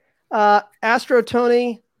 Okay. Astro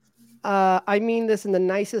Tony, I mean this in the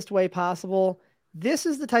nicest way possible. This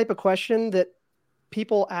is the type of question that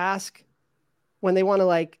people ask when they want to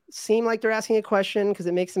like seem like they're asking a question because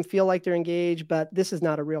it makes them feel like they're engaged, but this is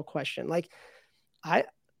not a real question. Like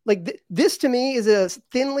this to me is a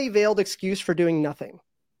thinly veiled excuse for doing nothing.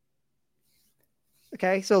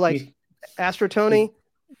 Okay. So like Astro Tony,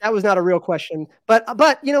 that was not a real question,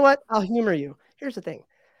 but you know what? I'll humor you. Here's the thing.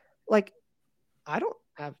 Like, I don't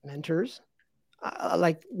have mentors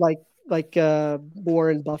like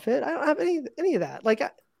Warren Buffett. I don't have any of that. Like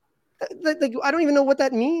I don't even know what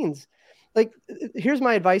that means. Like, here's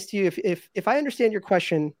my advice to you. If I understand your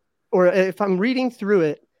question, or if I'm reading through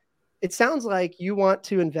it, it sounds like you want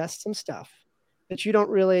to invest some stuff, but you're not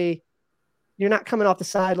coming off the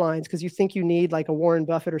sidelines because you think you need like a Warren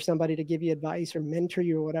Buffett or somebody to give you advice or mentor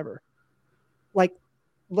you or whatever. Like,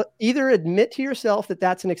 either admit to yourself that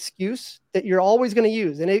that's an excuse that you're always going to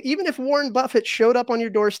use. And even if Warren Buffett showed up on your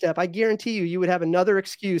doorstep, I guarantee you would have another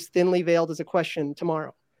excuse thinly veiled as a question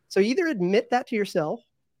tomorrow. So either admit that to yourself,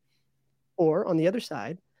 or on the other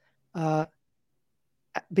side,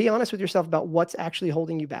 be honest with yourself about what's actually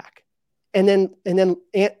holding you back. And then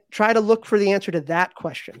try to look for the answer to that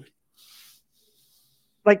question.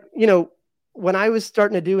 Like, when I was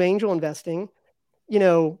starting to do angel investing, this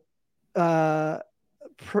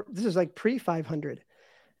is like pre-500.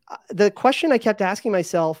 The question I kept asking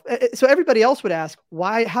myself, so everybody else would ask,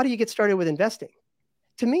 how do you get started with investing?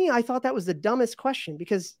 To me, I thought that was the dumbest question,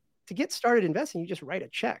 because to get started investing, you just write a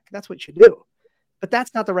check. That's what you do. But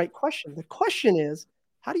that's not the right question. The question is,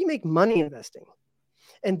 how do you make money investing?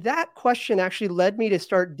 And that question actually led me to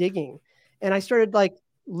start digging. And I started like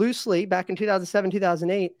loosely back in 2007,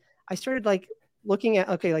 2008, I started like looking at,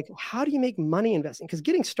 okay, like how do you make money investing? Because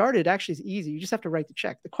getting started actually is easy. You just have to write the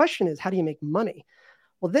check. The question is, how do you make money?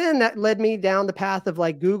 Well, then that led me down the path of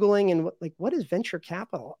like Googling and like, what is venture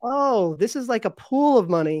capital? Oh, this is like a pool of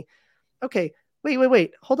money. Okay,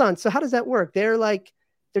 wait, hold on. So how does that work? They're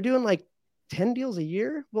doing like 10 deals a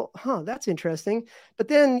year. Well, that's interesting. But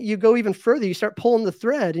then you go even further, you start pulling the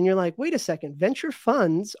thread and you're like, wait a second, venture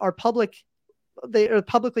funds are they are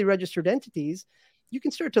publicly registered entities. You can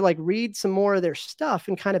start to like read some more of their stuff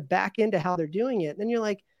and kind of back into how they're doing it. And then you're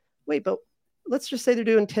like, wait, but let's just say they're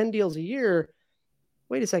doing 10 deals a year.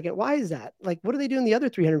 Wait a second. Why is that? Like, what are they doing the other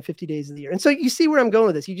 350 days of the year? And so you see where I'm going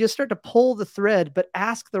with this. You just start to pull the thread, but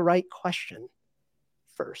ask the right question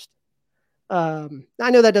first. I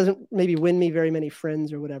know that doesn't maybe win me very many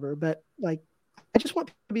friends or whatever, but like, I just want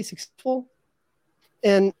people to be successful.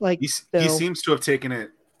 And like, he seems to have taken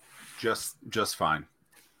it just fine.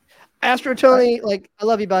 Astro Tony, like, I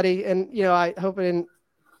love you, buddy. And, I hope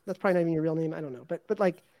that's probably not even your real name. I don't know. But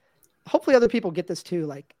like, hopefully other people get this too.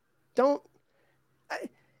 Like, you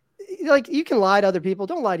can lie to other people.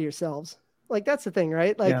 Don't lie to yourselves. Like, that's the thing,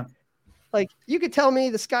 right? Like, Like, you could tell me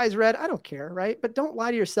the sky's red. I don't care, right? But don't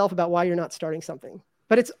lie to yourself about why you're not starting something.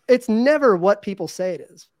 But it's never what people say it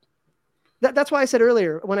is. That's why I said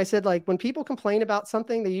earlier, when I said, like, when people complain about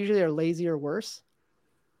something, they usually are lazy or worse.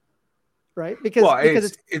 right?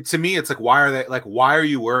 Because to me, it's like, why are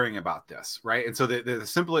you worrying about this, right? And so the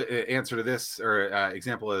simple answer to this, or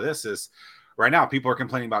example of this, is right now people are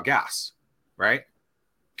complaining about gas, right?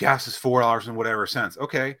 Gas is $4 and whatever cents.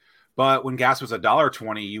 Okay, but when gas was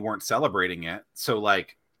 $1.20, you weren't celebrating it. So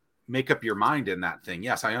like, make up your mind in that thing.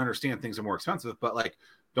 Yes, I understand things are more expensive, but like,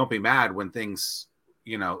 don't be mad when things,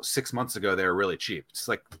 6 months ago they were really cheap. It's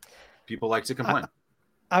like people like to complain.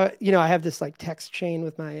 I have this like text chain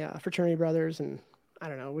with my fraternity brothers, and I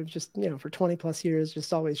don't know, we've just, for 20 plus years,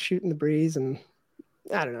 just always shooting the breeze. And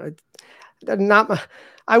I don't know,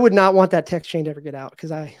 I would not want that text chain to ever get out,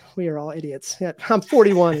 because we are all idiots. I'm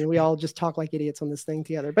 41 and we all just talk like idiots on this thing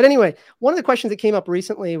together. But anyway, one of the questions that came up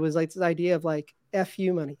recently was like this idea of like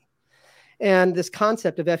FU money and this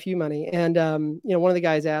concept of FU money. And, one of the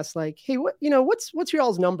guys asked like, hey, what's your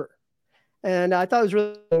all's number? And I thought it was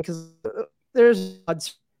really, because there's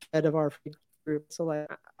odds of our group. So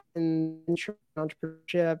like in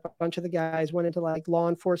entrepreneurship, a bunch of the guys went into like law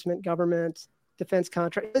enforcement, government, defense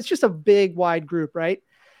contract. It's just a big, wide group, right?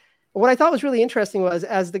 What I thought was really interesting was,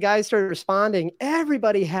 as the guys started responding,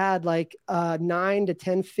 everybody had like a 9 to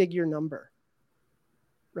 10 figure number,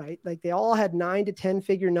 right? Like they all had 9 to 10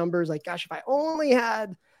 figure numbers. Like, gosh, if I only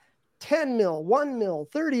had 10 mil, 1 mil,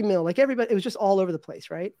 30 mil, like everybody, it was just all over the place,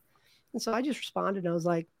 right? And so I just responded and I was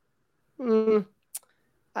like,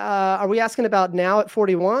 are we asking about now at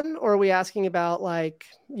 41, or are we asking about like,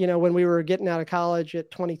 when we were getting out of college at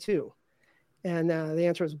 22? And the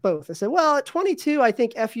answer was both. I said, well, at 22, I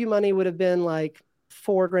think FU money would have been like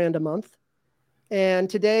 $4,000 a month. And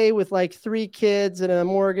today, with like 3 kids and a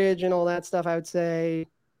mortgage and all that stuff, I would say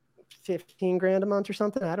 $15,000 a month or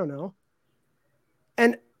something. I don't know.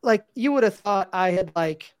 And like, you would have thought I had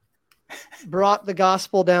like brought the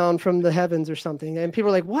gospel down from the heavens or something. And people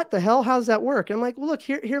are like, what the hell? How's that work? And I'm like, well, look,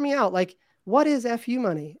 hear me out. Like, what is FU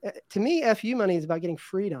money? To me, FU money is about getting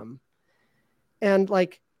freedom. And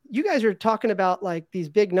like, you guys are talking about like these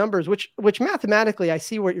big numbers, which mathematically I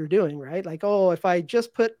see what you're doing, right? Like, oh, if I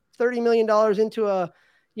just put $30 million into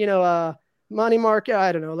a money market,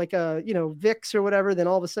 I don't know, like a, VIX or whatever, then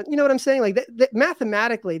all of a sudden, you know what I'm saying? Like that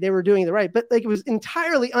mathematically they were doing the right, but like it was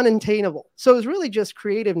entirely unattainable. So it was really just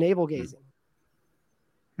creative navel gazing.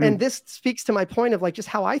 And this speaks to my point of like, just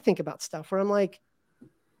how I think about stuff, where I'm like,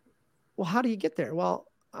 well, how do you get there? Well,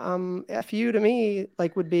 FU to me,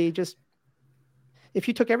 like, would be just, if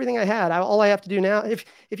you took everything I had, all I have to do now, if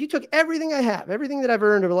you took everything I have, everything that I've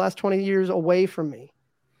earned over the last 20 years away from me,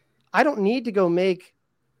 I don't need to go make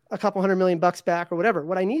a couple $100 million back or whatever.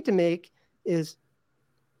 What I need to make is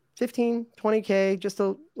 15, 20K, just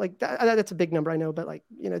to like that. That's a big number, I know, but like,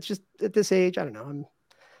 it's just at this age, I don't know. I'm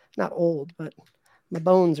not old, but my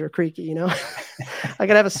bones are creaky, I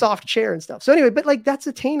gotta have a soft chair and stuff. So anyway, but like, that's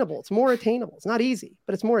attainable. It's more attainable. It's not easy,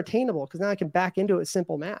 but it's more attainable because now I can back into it with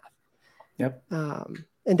simple math. Yep.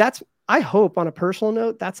 And that's, I hope, on a personal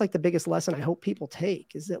note, that's like the biggest lesson I hope people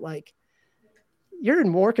take, is that like, you're in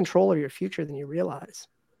more control of your future than you realize,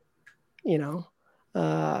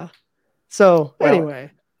 so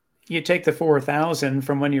anyway, you take the 4,000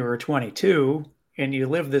 from when you were 22 and you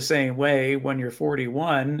live the same way when you're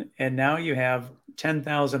 41. And now you have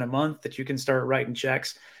 10,000 a month that you can start writing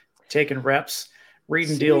checks, taking reps,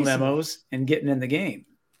 reading deal memos, and getting in the game.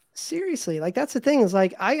 Seriously, like, that's the thing, is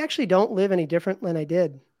like, I actually don't live any different than I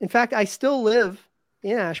did. In fact, I still live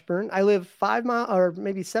in Ashburn. I live 5 miles or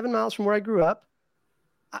maybe 7 miles from where I grew up.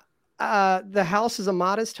 The house is a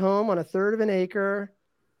modest home on 1/3 of an acre.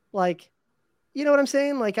 Like, you know what I'm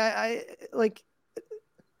saying? Like, I like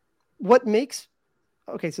what makes,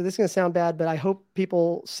 okay, so this is going to sound bad, but I hope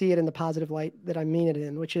people see it in the positive light that I mean it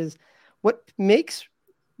in, which is what makes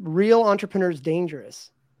real entrepreneurs dangerous,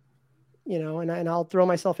 and I'll throw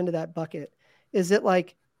myself into that bucket, is that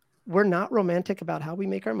like, we're not romantic about how we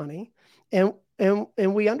make our money. And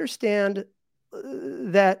we understand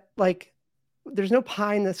that like, there's no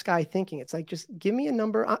pie in the sky thinking. It's like, just give me a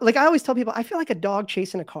number. Like, I always tell people, I feel like a dog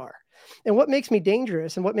chasing a car. And what makes me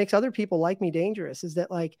dangerous and what makes other people like me dangerous is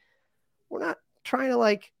that like, we're not trying to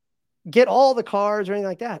like get all the cars or anything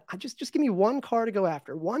like that. I just give me one car to go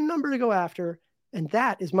after, one number to go after. And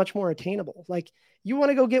that is much more attainable. Like, you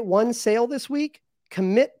want to go get one sale this week,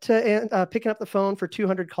 commit to picking up the phone for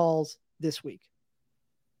 200 calls this week.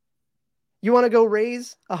 You want to go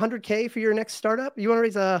raise 100K for your next startup? You want to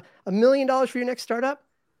raise $1 million for your next startup?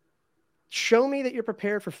 Show me that you're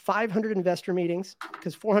prepared for 500 investor meetings,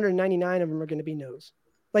 because 499 of them are going to be no's.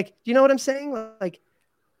 Like, do you know what I'm saying? Like,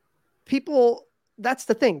 people, that's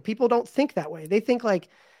the thing. People don't think that way. They think like,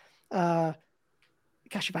 gosh,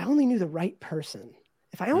 if I only knew the right person,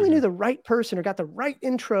 if I only knew the right person or got the right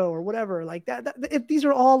intro or whatever, like that these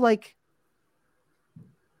are all like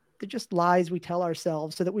just lies we tell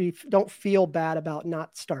ourselves so that we don't feel bad about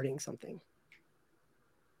not starting something.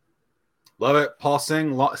 Love it. Paul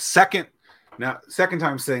Singh, second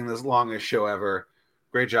time saying this longest show ever.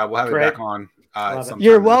 Great job. We'll have you back on.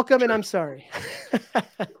 You're welcome, and I'm sorry.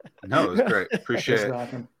 No, it was great. Appreciate it.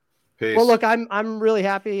 Awesome. Peace. Well, look, I'm really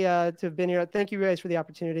happy to have been here. Thank you guys for the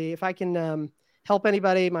opportunity. If I can help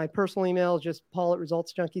anybody, my personal email is just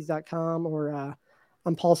paul@resultsjunkies.com, or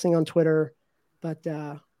I'm Paul Singh on Twitter. But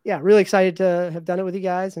yeah, really excited to have done it with you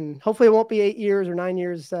guys, and hopefully it won't be 8 years or 9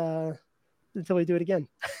 years until we do it again.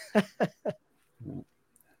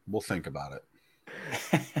 We'll think about it.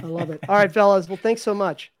 I love it. All right, fellas. Well, thanks so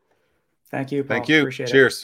much. Thank you, Paul. Thank you. Appreciate it. Cheers.